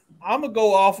 I'm gonna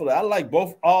go off of that. I like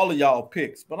all of y'all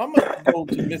picks, but I'm gonna go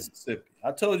to Mississippi.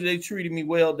 I told you they treated me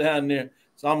well down there,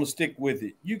 so I'm gonna stick with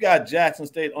it. You got Jackson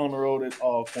State on the road at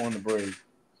Alcorn the Braves.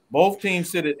 Both teams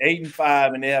sit at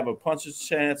 8-5, and they have a puncher's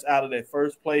chance out of their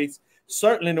first place.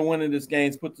 Certainly, the winner of this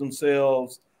game put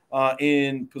themselves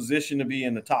in position to be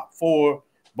in the top 4.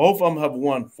 Both of them have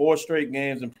won 4 straight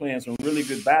games and playing some really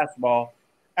good basketball.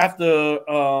 After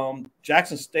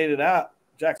Jackson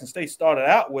State started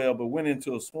out well, but went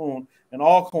into a swoon, and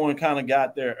Alcorn kind of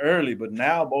got there early. But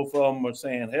now both of them are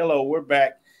saying, hello, we're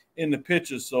back in the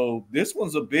picture. So this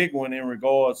one's a big one in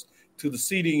regards to the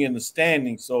seating and the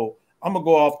standing. So I'm going to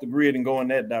go off the grid and go in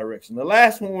that direction. The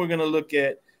last one we're going to look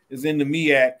at is in the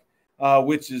MEAC,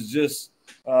 which is just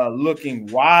looking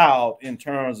wild in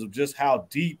terms of just how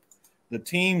deep the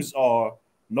teams are.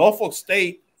 Norfolk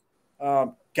State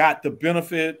got the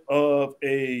benefit of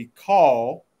a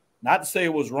call, not to say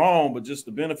it was wrong, but just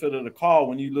the benefit of the call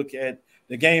when you look at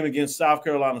the game against South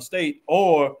Carolina State,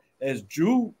 or as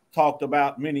Drew talked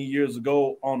about many years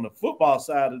ago on the football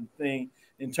side of the thing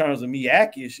in terms of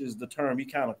MEAC-ish is the term he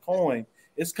kind of coined.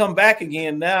 It's come back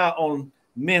again now on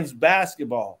men's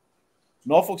basketball.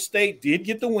 Norfolk State did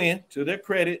get the win, to their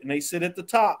credit, and they sit at the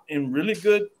top in really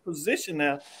good position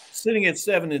now, sitting at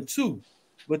 7-2.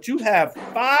 But you have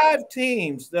 5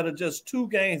 teams that are just 2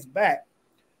 games back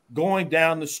going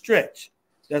down the stretch.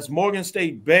 That's Morgan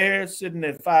State Bears sitting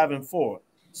at 5-4.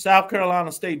 South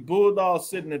Carolina State Bulldogs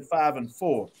sitting at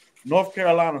 5-4. North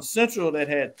Carolina Central, that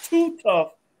had 2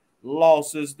 tough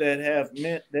losses that have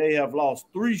meant they have lost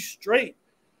 3 straight,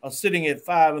 are sitting at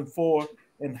 5-4.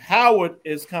 And Howard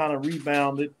is kind of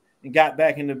rebounded and got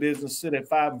back into business, sit at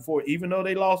 5-4, even though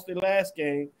they lost their last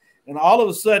game. And all of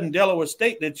a sudden, Delaware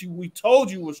State, that we told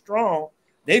you was strong,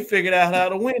 they figured out how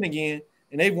to win again,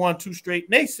 and they've won 2 straight,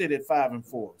 and they sit at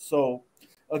 5-4. So,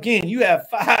 again, you have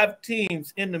 5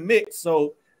 teams in the mix,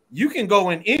 so you can go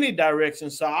in any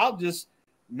direction. So I'll just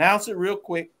Announce it real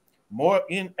quick. More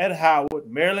in at Howard,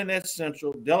 Maryland at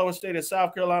Central, Delaware State at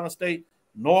South Carolina State,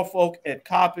 Norfolk at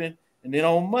Coppin, and then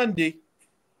on Monday,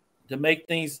 to make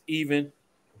things even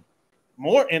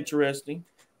more interesting,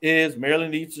 is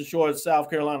Maryland Eastern Shore at South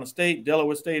Carolina State,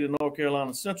 Delaware State at North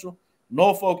Carolina Central,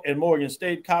 Norfolk at Morgan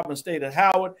State, Coppin State at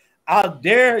Howard. I'll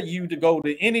dare you to go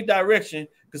to any direction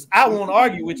because I won't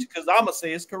argue with you because I'm going to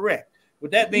say it's correct.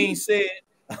 With that being said,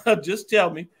 just tell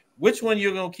me which one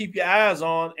you're going to keep your eyes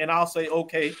on, and I'll say,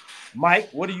 okay, Mike,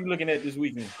 what are you looking at this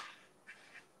weekend?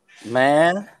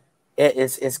 Man,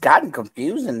 it's gotten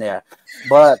confusing there,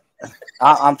 but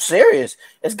I'm serious.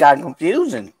 It's gotten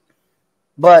confusing,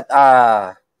 but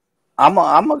I'm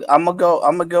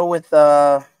gonna go with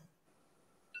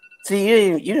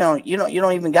see you don't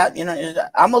even got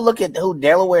I'm gonna look at who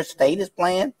Delaware State is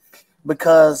playing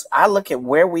because I look at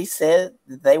where we said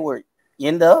that they were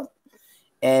end up,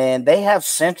 and they have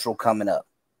Central coming up.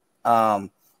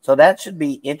 So that should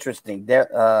be interesting. There,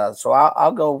 so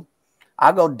I'll go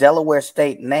Delaware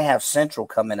State, and they have Central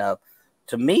coming up.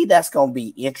 To me, that's going to be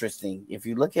interesting. If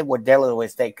you look at what Delaware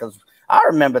State, because I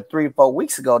remember 3 or 4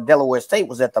 weeks ago, Delaware State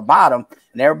was at the bottom,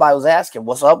 and everybody was asking,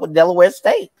 "What's up with Delaware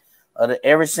State?"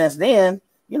 Ever since then,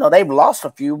 they've lost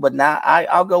a few, but now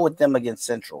I'll go with them against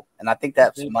Central, and I think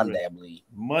that's Monday, I believe.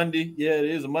 Monday, yeah, it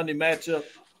is a Monday matchup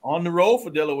on the road for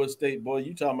Delaware State. Boy,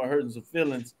 you talking about hurting some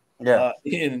feelings? Yeah.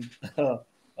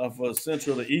 For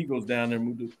Central, the Eagles down there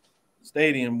moved to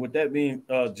stadium. With that being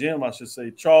Jim, I should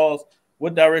say, Charles,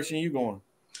 what direction are you going?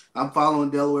 I'm following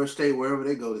Delaware State wherever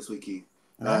they go this weekend.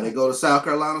 They go to South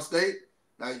Carolina State.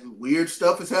 Weird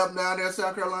stuff is happening down there at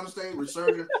South Carolina State,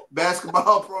 resurgent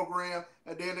basketball program,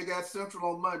 and then they got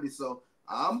Central on Monday. So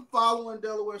I'm following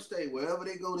Delaware State wherever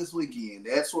they go this weekend.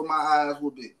 That's where my eyes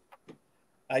will be.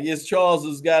 I guess Charles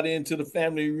has got into the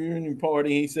family reunion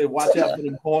party. He said, watch out for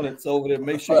them Hornets over there.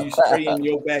 Make sure you stay in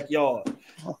your backyard.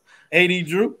 AD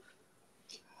Drew?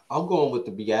 I'm going with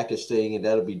the Biakis thing, and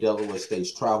that'll be Delaware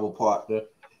State's travel partner.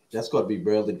 That's going to be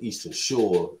Maryland Eastern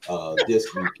Shore this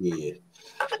weekend.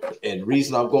 And the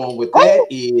reason I'm going with that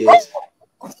is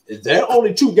they're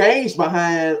only 2 games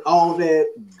behind all that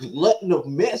glutton of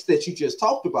mess that you just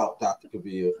talked about, Dr.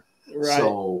 Cavil. Right.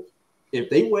 So if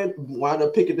they wind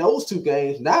up picking those 2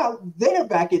 games, now they're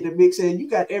back in the mix, and you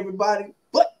got everybody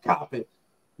but Coppin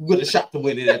with a shot to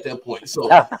win it at that point. So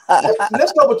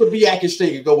let's go with the Biakis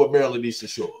thing and go with Maryland Eastern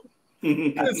Shore.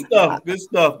 Good stuff. Good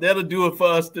stuff. That'll do it for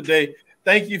us today.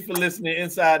 Thank you for listening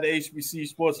inside the HBCU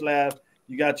Sports Lab.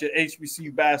 You got your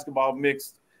HBCU basketball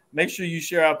mix. Make sure you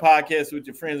share our podcast with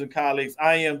your friends and colleagues.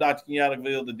 I am Dr. Kenyatta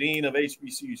Cavil, the Dean of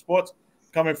HBCU Sports,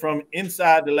 coming from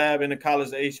inside the lab in the College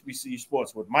of HBCU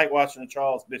Sports with Mike Washington and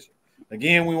Charles Bishop.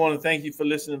 Again, we want to thank you for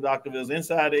listening to Dr. Cavill's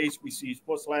Inside the HBCU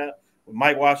Sports Lab with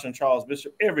Mike Washington and Charles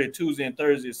Bishop every Tuesday and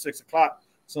Thursday at 6 o'clock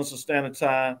Central Standard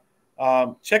Time.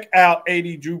 Check out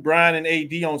AD Drew, Brian, and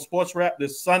AD on Sports Rap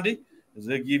this Sunday, as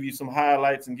they'll give you some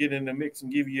highlights and get in the mix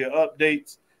and give you your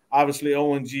updates. Obviously,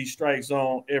 ONG strikes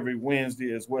on every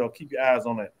Wednesday as well. Keep your eyes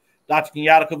on that. Dr.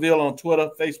 Kenyatta Cavil on Twitter,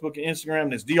 Facebook, and Instagram.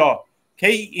 That's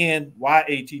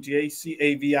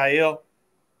DrKenyattaCavil.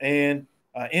 And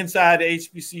inside the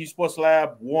HBCU Sports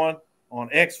Lab 1 on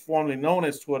X, formerly known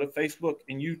as Twitter, Facebook,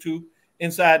 and YouTube.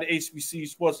 Inside the HBCU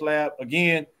Sports Lab.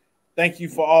 Again, thank you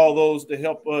for all those to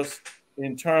help us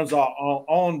in terms of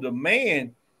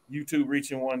on-demand YouTube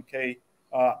reaching 1K.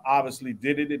 Obviously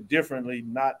did it differently,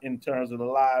 not in terms of the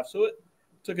live. So it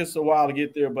took us a while to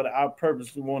get there, but I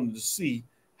purposely wanted to see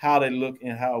how they look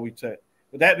and how we take.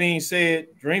 With that being said,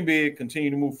 dream big, continue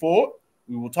to move forward.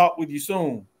 We will talk with you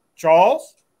soon.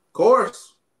 Charles? Of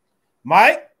course.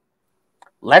 Mike?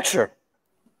 Lecture.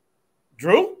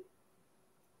 Drew?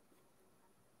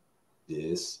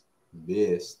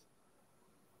 Dismissed.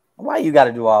 Why you got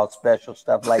to do all special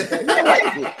stuff like that?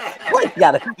 Why you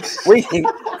got to? We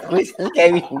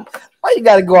can't even. Why you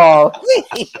got to go all?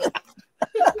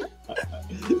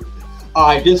 All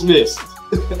right, dismissed.